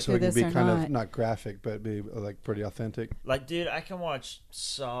Brandon can get through this or not. So it can be kind of not graphic, but be like pretty authentic. Like, dude, I can watch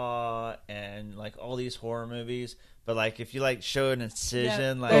Saw and like all these horror movies, but like if you like show an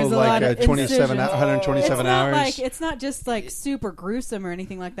incision, like 127 hours. Like, it's not just like super gruesome or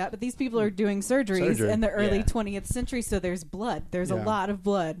anything like that. But these people are doing surgeries in the early 20th century, so there's blood. There's a lot of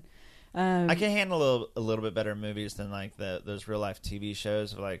blood. I can handle a little bit better movies than like those real life TV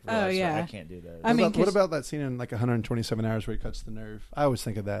shows. Like, I can't do those. What about that scene in like 127 Hours where he cuts the nerve? I always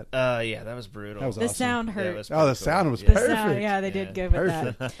think of that. Yeah, that was brutal. That was the awesome. Sound hurt. The sound was perfect. They did good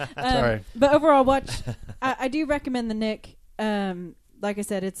with that. Sorry, but overall, I do recommend the Knick. Like I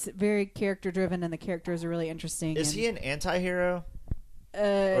said, it's very character driven, and the characters are really interesting. Is he an anti-hero,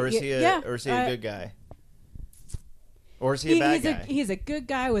 or is he a good guy? Or is he a bad guy? He's a good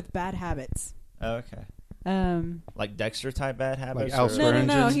guy with bad habits. Oh, okay. Like Dexter type bad habits? Like Al No.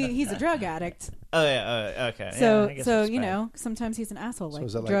 Swearingen? He's a drug addict. Oh, yeah. Okay. So, I guess that's you bad. know, sometimes he's an asshole, like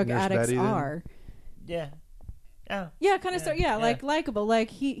is that like drug Nurse addicts Betty, then? are. Yeah. Oh. Yeah, kind of. Like likable. Like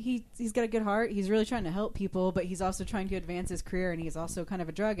he's got a good heart. He's really trying to help people, but he's also trying to advance his career, and he's also kind of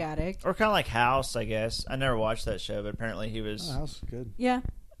a drug addict. Or kind of like House, I guess. I never watched that show, but apparently he was. Oh, House is good. Yeah,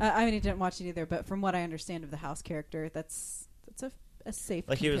 I mean, I didn't watch it either, but from what I understand of the House character, that's a safe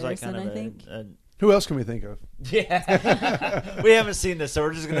Like he was like comparison, kind of I think. Who else can we think of? Yeah. We haven't seen this, so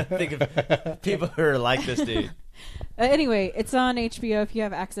we're just going to think of people who are like this dude. Anyway, it's on HBO. If you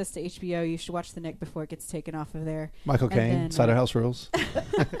have access to HBO, you should watch The Knick before it gets taken off of there. Michael Caine, Cider House Rules.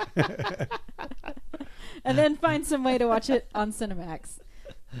 And then find some way to watch it on Cinemax.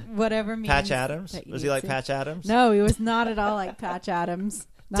 Whatever means. Patch Adams? that you Was he need like to. Patch Adams? No, he was not at all like Patch Adams.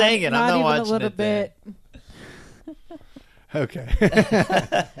 Dang it, I'm not even watching a little it then. bit. Okay.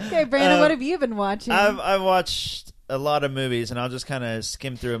 Okay, Brandon, what have you been watching? I've watched a lot of movies, and I'll just kind of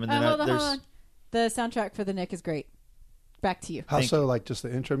skim through them. And then hold on, there's hold on. The soundtrack for The Knick is great. Back to you. How Thank so? you. Like just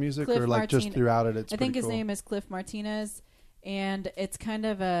the intro music, Cliff or like just Martin- throughout it? It's I think pretty his cool. name is Cliff Martinez, and it's kind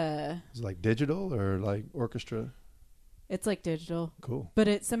of Is it like digital or like orchestra? it's like digital. Cool. But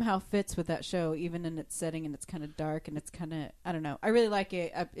it somehow fits with that show, even in its setting, and it's kind of dark, and it's kind of, I don't know. I really like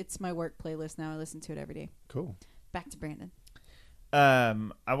it. It's my work playlist now. I listen to it every day. Cool. Back to Brandon. I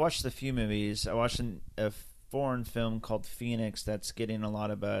watched a few movies. I watched a foreign film called Phoenix that's getting a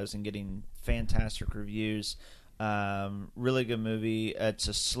lot of buzz and getting fantastic reviews. Really good movie. It's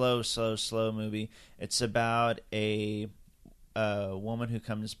a slow movie. It's about a woman who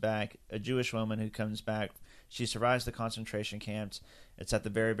comes back, a Jewish woman who comes back. She survives the concentration camps. It's at the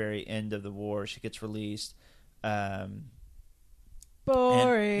very, very end of the war. She gets released.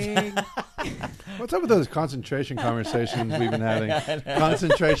 Boring. What's up with those concentration conversations we've been having?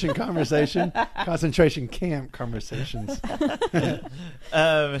 Concentration camp conversations.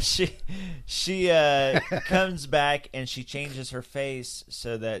 She comes back and she changes her face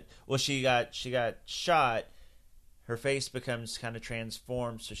so that she got shot. Her face becomes kind of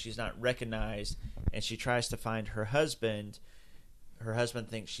transformed, so she's not recognized, and she tries to find her husband. Her husband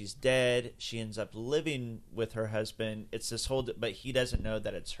thinks she's dead. She ends up living with her husband. It's this whole, but he doesn't know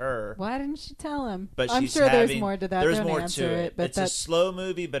that it's her. Why didn't she tell him? But I'm she's sure there's having- more to that. There's Don't more answer to it. But It's a slow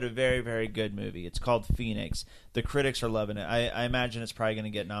movie, but a very, very good movie. It's called Phoenix. The critics are loving it. I imagine it's probably going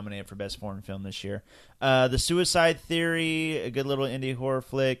to get nominated for Best Foreign Film this year. The Suicide Theory, a good little indie horror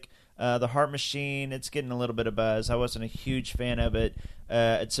flick. The Heart Machine, it's getting a little bit of buzz. I wasn't a huge fan of it.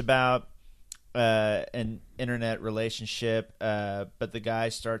 It's about an internet relationship, but the guy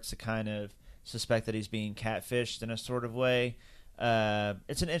starts to kind of suspect that he's being catfished in a sort of way.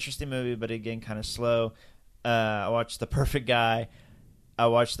 It's an interesting movie, but again, kind of slow. I watched The Perfect Guy. I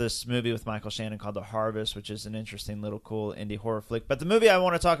watched this movie with Michael Shannon called The Harvest, which is an interesting little cool indie horror flick. But the movie I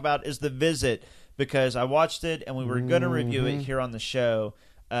want to talk about is The Visit, because I watched it and we were going to review it here on the show.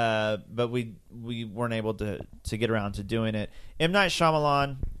 But we weren't able to get around to doing it. M. Night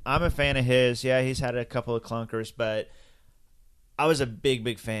Shyamalan, I'm a fan of his. Yeah, he's had a couple of clunkers, but I was a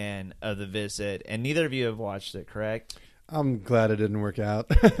big fan of The Visit, and neither of you have watched it, correct? I'm glad it didn't work out.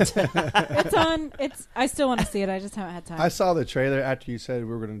 it's on. I still want to see it. I just haven't had time. I saw the trailer after you said we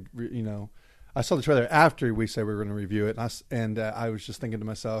were going to, I saw the trailer after we said we were going to review it, and I was just thinking to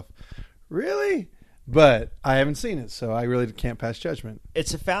myself, really? But I haven't seen it, so I really can't pass judgment.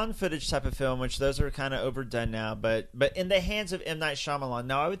 It's a found footage type of film, which those are kind of overdone now, but in the hands of M. Night Shyamalan.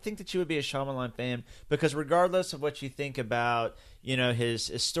 Now, I would think that you would be a Shyamalan fan, because regardless of what you think about,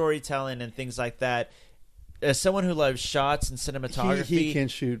 his storytelling and things like that, as someone who loves shots and cinematography, he can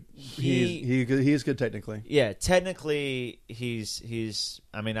shoot. He's good technically. Yeah, technically, he's.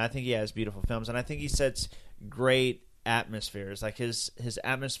 I mean, I think he has beautiful films, and I think he sets great atmospheres. Like his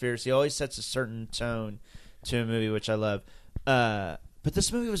atmospheres, he always sets a certain tone to a movie, which I love. But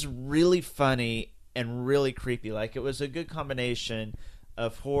this movie was really funny and really creepy. Like, it was a good combination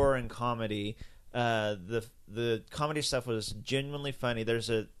of horror and comedy. The comedy stuff was genuinely funny.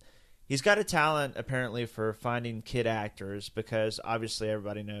 He's got a talent apparently for finding kid actors, because obviously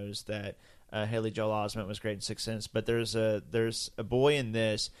everybody knows that Haley Joel Osment was great in Sixth Sense, but there's a boy in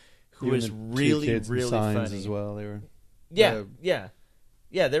this who is really funny as well. They were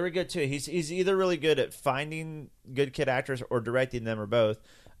yeah, they were good too. He's either really good at finding good kid actors or directing them, or both.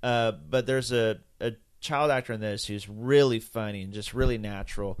 But there's a child actor in this who's really funny and just really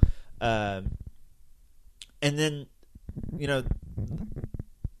natural. And then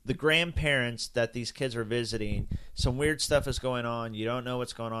the the grandparents that these kids are visiting. Some weird stuff is going on. You don't know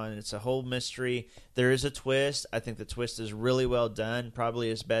what's going on. It's a whole mystery. There is a twist. I think the twist is really well done. Probably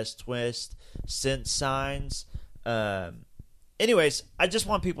his best twist since Signs. Anyways, I just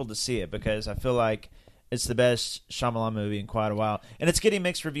want people to see it because I feel like it's the best Shyamalan movie in quite a while. And it's getting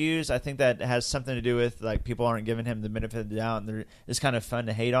mixed reviews. I think that has something to do with like people aren't giving him the benefit of the doubt, and it's kind of fun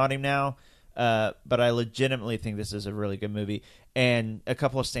to hate on him now. But I legitimately think this is a really good movie. And a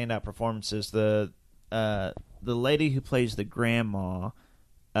couple of standout performances. The lady who plays the grandma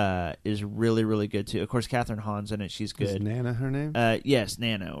is really, really good too. Of course, Catherine Hahn's in it. She's good. Is Nana her name? Yes,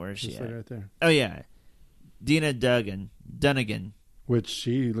 Nana. Where is she at? Right there. Oh, yeah. Dina Dunnigan. Which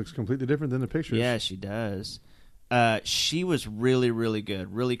she looks completely different than the pictures. Yeah, she does. She was really, really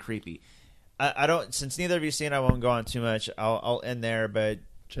good, really creepy. I don't. Since neither of you seen, I won't go on too much. I'll end there. But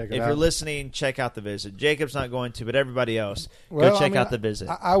if you're listening, check out The Visit. Jacob's not going to, but everybody else, go check out The Visit.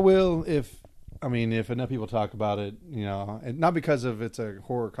 I will if enough people talk about it, and not because of it's a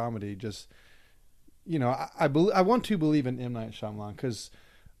horror comedy. Just I want to believe in M. Night Shyamalan because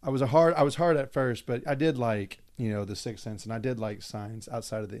I was hard at first, but I did like The Sixth Sense, and I did like Signs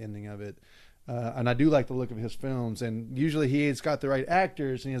outside of the ending of it. And I do like the look of his films, and usually he's got the right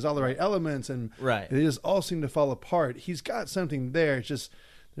actors and he has all the right elements, and they just all seem to fall apart. He's got something there. It's just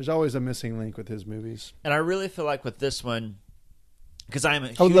there's always a missing link with his movies. And I really feel like with this one, because I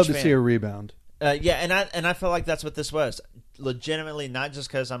would love to see a rebound. And I feel like that's what this was. Legitimately, not just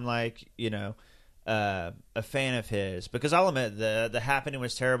because I'm like a fan of his, because I'll admit the Happening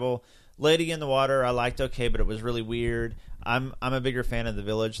was terrible. Lady in the Water I liked okay, but it was really weird. I'm a bigger fan of The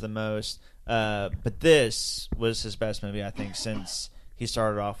Village than most. But this was his best movie, I think, since he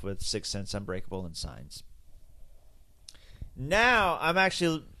started off with Sixth Sense, Unbreakable, and Signs. Now, I'm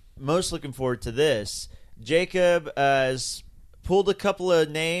actually most looking forward to this. Jacob has pulled a couple of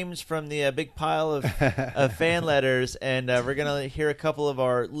names from the big pile of fan letters, and we're going to hear a couple of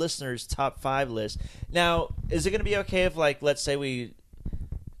our listeners' top 5 list. Now, is it going to be okay if, like, let's say we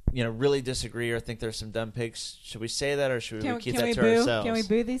really disagree or think there's some dumb picks? Should we say that, or should we keep that to ourselves? Can we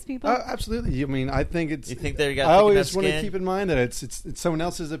boo these people? Absolutely. I mean, I think it's. You think they got? I always want to keep in mind that it's someone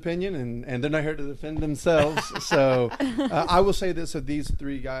else's opinion, and they're not here to defend themselves. So I will say this: of these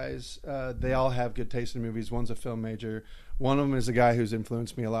 3 guys, they all have good taste in movies. One's a film major. One of them is a guy who's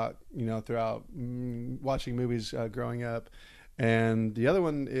influenced me a lot, throughout watching movies growing up. And the other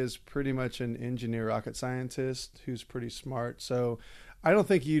one is pretty much an engineer, rocket scientist who's pretty smart. So I don't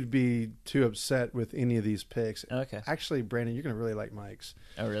think you'd be too upset with any of these picks. Okay. Actually, Brandon, you're going to really like Mike's.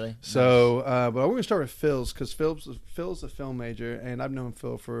 Oh, really? So, but we're going to start with Phil's because Phil's a film major, and I've known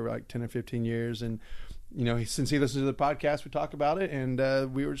Phil for like 10 or 15 years. And, since he listens to the podcast, we talk about it. And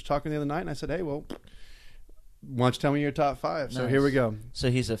we were just talking the other night, and I said, hey, well, why don't you tell me your top 5? Nice. So here we go.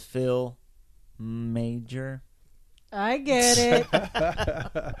 So he's a Phil major. I get it.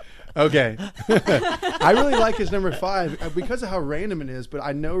 Okay. I really like his number 5 because of how random it is, but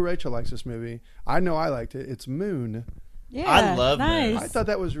I know Rachel likes this movie. I know I liked it. It's Moon. Yeah, I love nice. Moon. I thought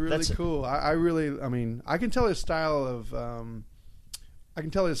that was really cool. I can tell his style of I can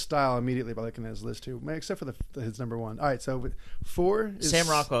tell his style immediately by looking at his list too, except for his number 1. All right, so 4 is Sam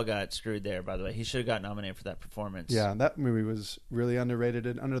Rockwell got screwed there, by the way. He should have got nominated for that performance. Yeah, that movie was really underrated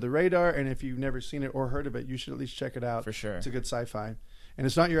and under the radar, and if you've never seen it or heard of it, you should at least check it out. For sure. It's a good sci-fi. And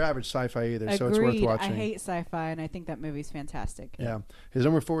it's not your average sci-fi either, Agreed. so it's worth watching. I hate sci-fi, and I think that movie's fantastic. Yeah. His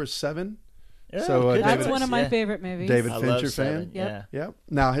number 4 is 7. Yeah, so that's one of my favorite movies. David I Fincher love 7, fan. Yep.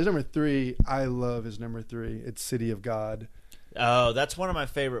 Now, his number 3, I love his number 3. It's City of God. Oh, that's one of my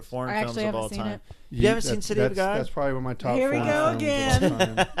favorite foreign films of all time. It. You haven't seen City of God? That's probably one of my top. Here we go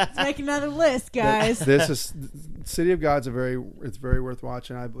again. Let's make another list, guys. This is City of God's very worth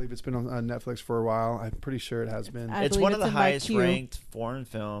watching. I believe it's been on Netflix for a while. I'm pretty sure it has been. It's one of the highest ranked foreign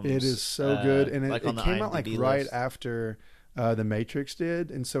films. It is so good, and like it came out like right after The Matrix did,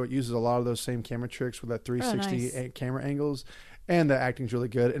 and so it uses a lot of those same camera tricks with that 360 camera angles. And the acting's really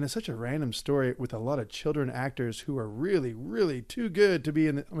good, and it's such a random story with a lot of children actors who are really, really too good to be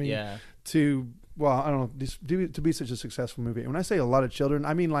in. I don't know, to be such a successful movie. And when I say a lot of children,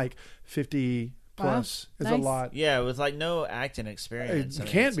 I mean like 50 plus is a lot. Yeah, with like no acting experience. It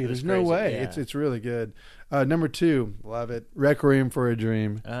can't be. There's no way. Yeah. It's really good. Number 2, love it. Requiem for a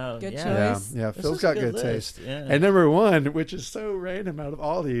Dream. Oh, good choice. Yeah. Phil's got good taste. Yeah. And number 1, which is so random out of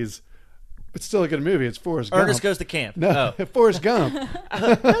all these. It's still a good movie. It's Forrest Gump. Ernest Goes to Camp. No, Forrest Gump.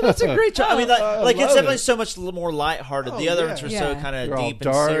 No, that's a great choice. I mean, like it's definitely so much more lighthearted. The other ones were so kind of deep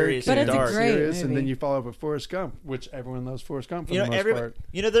and serious, but it's dark. a great movie. And then you follow up with Forrest Gump, which everyone loves Forrest Gump for the most part.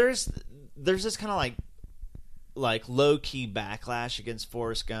 There's this kind of like like low key backlash against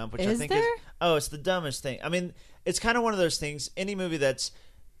Forrest Gump, which I Is think there? it's the dumbest thing. I mean, it's kind of one of those things. Any movie that's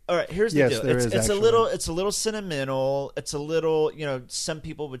all right. Here's the Yes, deal. there It's is, a actually. little sentimental. It's a little, some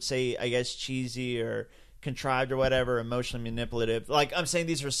people would say, I guess, cheesy or contrived or whatever, emotionally manipulative. Like I'm saying,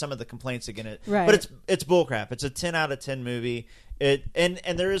 these are some of the complaints against it. Right. But it's bullcrap. It's a 10 out of 10 movie. And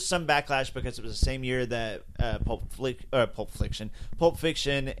there is some backlash because it was the same year that Pulp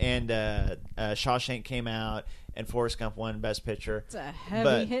Fiction and Shawshank came out, and Forrest Gump won Best Picture. It's a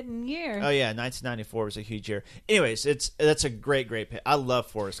heavy hitting year. Oh yeah, 1994 was a huge year. Anyways, that's a great pick. I love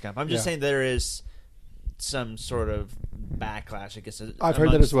Forrest Gump. I'm just saying there is some sort of backlash, I guess. I've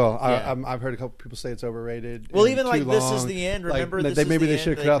heard that as well. Yeah. I've heard a couple people say it's overrated. Well, and even too like This long. Is the End. Remember, like, This they, Is maybe the they End? should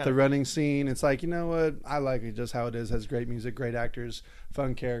have They cut out kinda- the running scene. It's like, you know what? I like it just how it is. Has great music, great actors,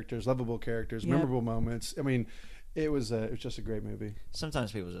 fun characters, lovable characters, Yep. memorable moments. I mean, it was just a great movie.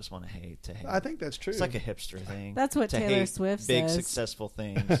 Sometimes people just want to hate. I think that's true. It's like a hipster thing. That's what to Taylor hate Swift big says. successful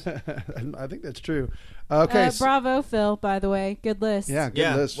things. I think that's true. Okay. Bravo, Phil. By the way, good list. Yeah, good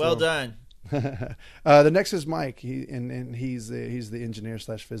Yeah, list. well Phil. done. The next is Mike. He's the engineer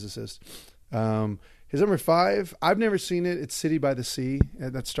 / physicist. His number 5. I've never seen it. It's City by the Sea.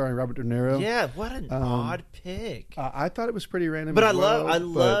 That's starring Robert De Niro. Yeah, what an odd pick. I thought it was pretty random. But as well, I but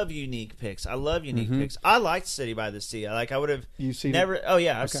love unique picks. I love unique picks. I liked City by the Sea. I would have You've seen never. it? Oh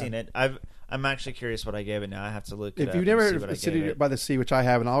yeah, I've Okay. seen it. I'm actually curious what I gave it now. I have to look it If up you've and never see heard what I of City gave it. by the Sea, which I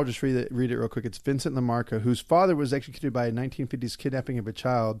have, and I'll just read it real quick. It's Vincent LaMarca, whose father was executed by a 1950s kidnapping of a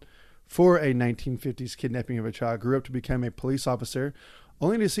child. For a 1950s kidnapping of a child, grew up to become a police officer,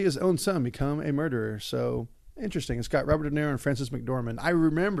 only to see his own son become a murderer. So interesting. It's got Robert De Niro and Frances McDormand. I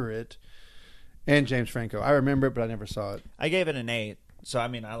remember it, and James Franco. I remember it, but I never saw it. I gave it an 8. So I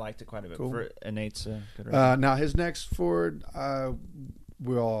mean, I liked it quite a bit. Cool. For an 8's a good rating. Now his next 4,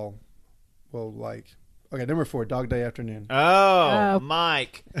 we all will like. Okay, number 4, Dog Day Afternoon. Oh,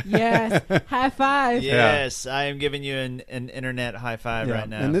 Mike. Yes. High five. Yes, I am giving you an internet high five right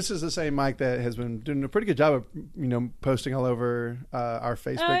now. And this is the same Mike that has been doing a pretty good job of, posting all over our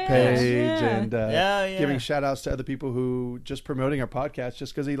Facebook page and giving shout outs to other people who just promoting our podcast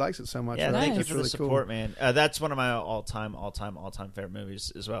just because he likes it so much. Yeah, So thank you that's for really the support, cool. man. That's one of my all-time favorite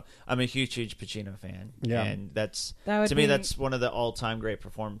movies as well. I'm a huge Pacino fan. Yeah. And that's one of the all-time great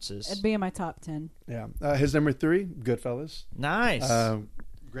performances. It'd be in my top 10. Yeah. His number 3, Goodfellas. Nice.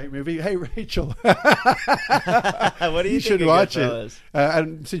 Great movie. Hey, Rachel. What do you think should of watch Goodfellas? it.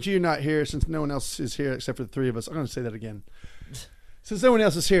 And since you're not here, since no one else is here except for the 3 of us, I'm going to say that again. Since no one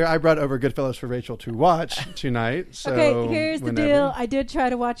else is here, I brought over Goodfellas for Rachel to watch tonight. So Okay, here's the whenever. deal. I did try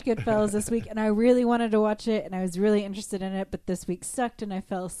to watch Goodfellas this week, and I really wanted to watch it, and I was really interested in it, but this week sucked, and I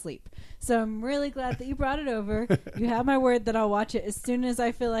fell asleep. So I'm really glad that you brought it over. You have my word that I'll watch it as soon as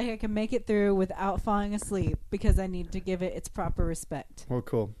I feel like I can make it through without falling asleep, because I need to give it its proper respect. Well,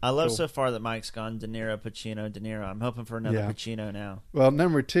 cool. I love Cool. so far that Mike's gone De Niro, Pacino, De Niro. I'm hoping for another Yeah. Pacino now. Well,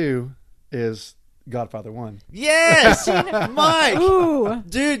 number 2 is Godfather 1. Yes, Mike. Ooh,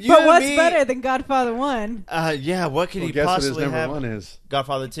 Dude, you but and what's me- better than Godfather 1? Yeah, what could Well, he guess what his possibly number have? 1 is?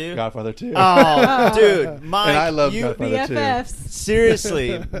 Godfather 2? Godfather 2. Oh, dude, Mike. And I love you, Godfather 2. BFFs.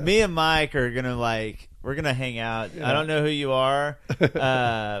 Seriously, me and Mike are gonna we're gonna hang out. I don't know who you are,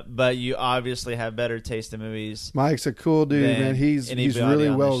 but you obviously have better taste in movies. Mike's a cool dude, than man. He's anybody really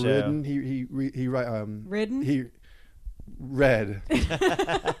on the well show. written. He Ridden? He read.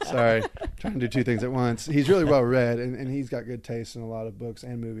 Sorry, trying to do 2 things at once. He's really well read, and he's got good taste in a lot of books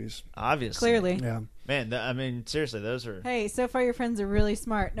and movies. Obviously, Clearly. Yeah, man. I mean, seriously, those are. Hey, so far your friends are really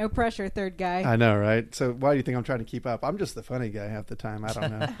smart. No pressure, third guy. I know, right? So why do you think I'm trying to keep up? I'm just the funny guy half the time. I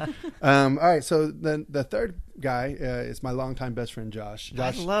don't know. All right, so then the third guy is my longtime best friend Josh. I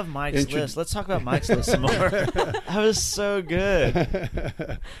love Mike's intro- list. Let's talk about Mike's list some more. That was so good.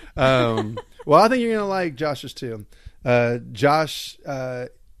 Well, I think you're gonna like Josh's too. Josh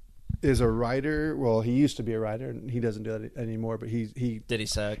is a writer. Well, he used to be a writer, and he doesn't do that anymore. But Did he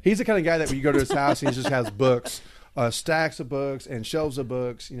suck? he's the kind of guy that when you go to his house, he just has books, stacks of books and shelves of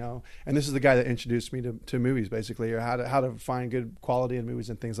books. And this is the guy that introduced me to movies, basically, or how to find good quality in movies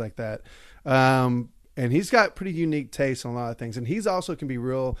and things like that. And he's got pretty unique taste in a lot of things. And he's also can be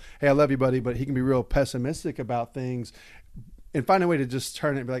real, hey, I love you, buddy, but he can be real pessimistic about things and find a way to just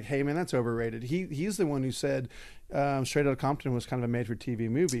turn it and be like, hey, man, that's overrated. He's the one who said Straight Outta Compton was kind of a made-for-TV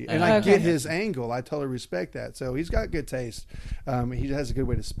movie. And I get his angle. I totally respect that. So he's got good taste. He has a good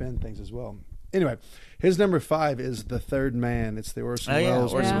way to spin things as well. Anyway, his number 5 is The Third Man. It's the Orson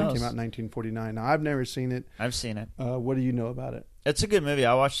Welles one that came out in 1949. Now, I've never seen it. I've seen it. What do you know about it? It's a good movie.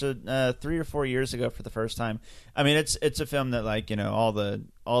 I watched it 3 or 4 years ago for the first time. I mean, it's a film that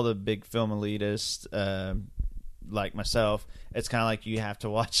all the big film elitists like myself, it's kind of like you have to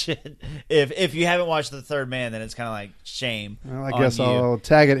watch it. If you haven't watched The Third Man, then it's kind of like shame. Well, I guess on you. I'll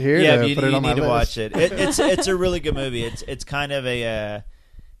tag it here. Yeah, to you put it on my need to list. watch it. It's a really good movie. It's kind of a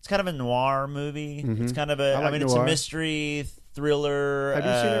noir movie. Mhm. It's kind of a I like it's a noir. mystery thriller. Have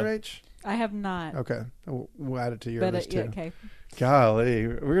you seen it, Rach? I have not. Okay, we'll add it to your But list too. yeah, okay. Golly,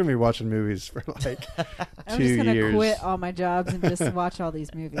 we're gonna be watching movies for like I'm 2 just gonna years. quit all my jobs and just watch all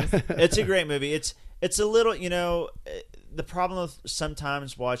these movies. It's a great movie. It's a little, the problem with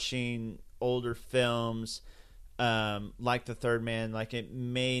sometimes watching older films, like The Third Man, like it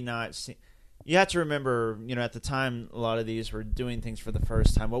may not seem. You have to remember, at the time, a lot of these were doing things for the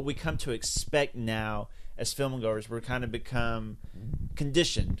first time. What we come to expect now as filmgoers, we're kind of become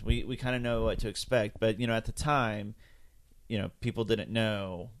conditioned. We kind of know what to expect, but at the time, people didn't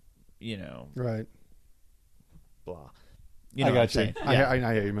know, Right. blah. I got you.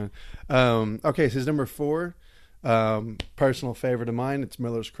 I hear you, man. Okay, so his number 4, personal favorite of mine. It's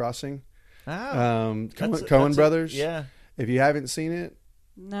Miller's Crossing. Coen Brothers. Yeah. If you haven't seen it,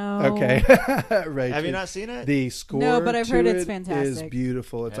 No. okay. Right. Have you not seen it? The score, No, but I've to heard it's it fantastic. is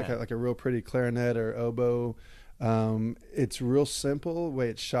beautiful. It's Yeah. like a real pretty clarinet or oboe. It's real simple the way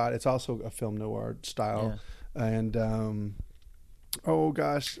it's shot. It's also a film noir style, and oh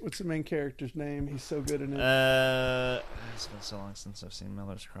gosh, what's the main character's name? He's so good in it. It's been so long since I've seen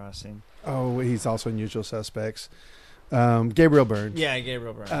Miller's Crossing. Oh, he's also in Usual Suspects. Gabriel Byrne. Yeah,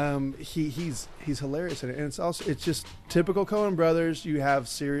 Gabriel Byrne. He's hilarious in it, and it's just typical Coen Brothers. You have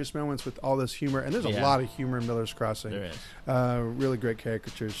serious moments with all this humor, and there's a lot of humor in Miller's Crossing. There is. Really great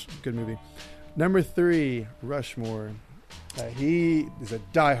caricatures. Good movie. Number 3, Rushmore. He is a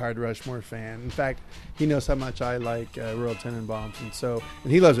diehard Rushmore fan. In fact, he knows how much I like Royal Tenenbaums,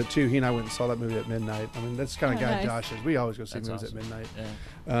 and he loves it too. He and I went and saw that movie at midnight. I mean, that's the kind of guy nice. Josh is. We always go see That's movies awesome. at midnight.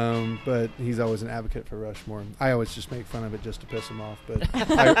 Yeah. But he's always an advocate for Rushmore. I always just make fun of it just to piss him off, but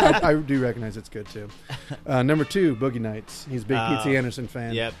I do recognize it's good too. Number 2, Boogie Nights. He's a big P.T. Anderson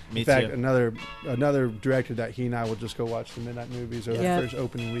fan. Yep, me In fact, too. another director that he and I will just go watch the midnight movies or the first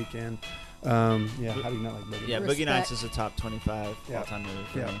opening weekend. How do you not like Boogie? Yeah, Nights? Boogie Nights is a top 25 all-time movie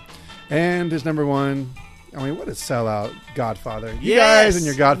for me. And his number 1. I mean, what a sellout! Godfather. You Yes! guys and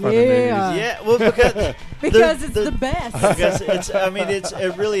your Godfather Yeah. movies. Yeah, well, because Because it's the best. because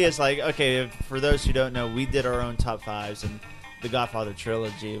it really is like, okay, for those who don't know, we did our own top 5s, and the Godfather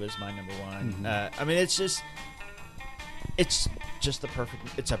trilogy was my number 1. Mm-hmm. I mean, it's just it's a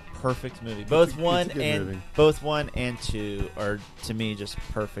perfect movie. Both one a good and movie. both 1 and 2 are, to me, just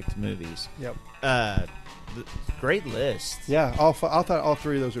perfect movies. Yep. Great list. Yeah, I thought all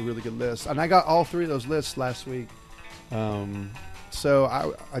 3 of those are really good lists, and I got all 3 of those lists last week. So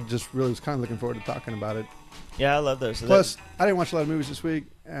I just really was kind of looking forward to talking about it. Yeah, I love those. So Plus, I didn't watch a lot of movies this week.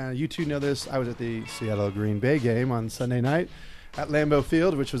 You two know this. I was at the Seattle Green Bay game on Sunday night at Lambeau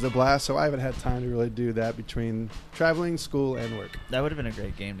Field, which was a blast. So I haven't had time to really do that between traveling, school, and work. that would have been a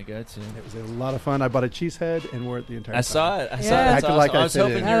great game to go to. It was a lot of fun. I bought a cheese head and wore it the entire time. I saw it. I saw Yeah. it. That's Acted like awesome. I was I fit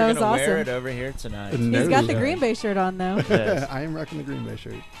hoping in. you were That going was to wear awesome. it over here tonight. No. He's got the Yeah. Green Bay shirt on though. Yes. I am rocking the Green Bay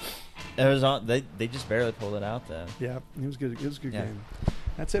shirt. It was on. They just barely pulled it out though. Yeah, it was good. It was a good Yeah. game.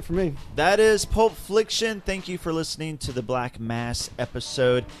 That's it for me. That is Pulp Fliction. Thank you for listening to the Black Mass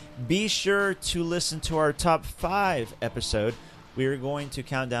episode. Be sure to listen to our top 5 episode. We are going to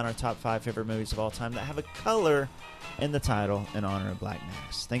count down our top 5 favorite movies of all time that have a color in the title in honor of Black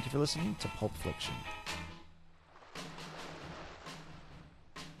Mass. Thank you for listening to Pulp Fliction.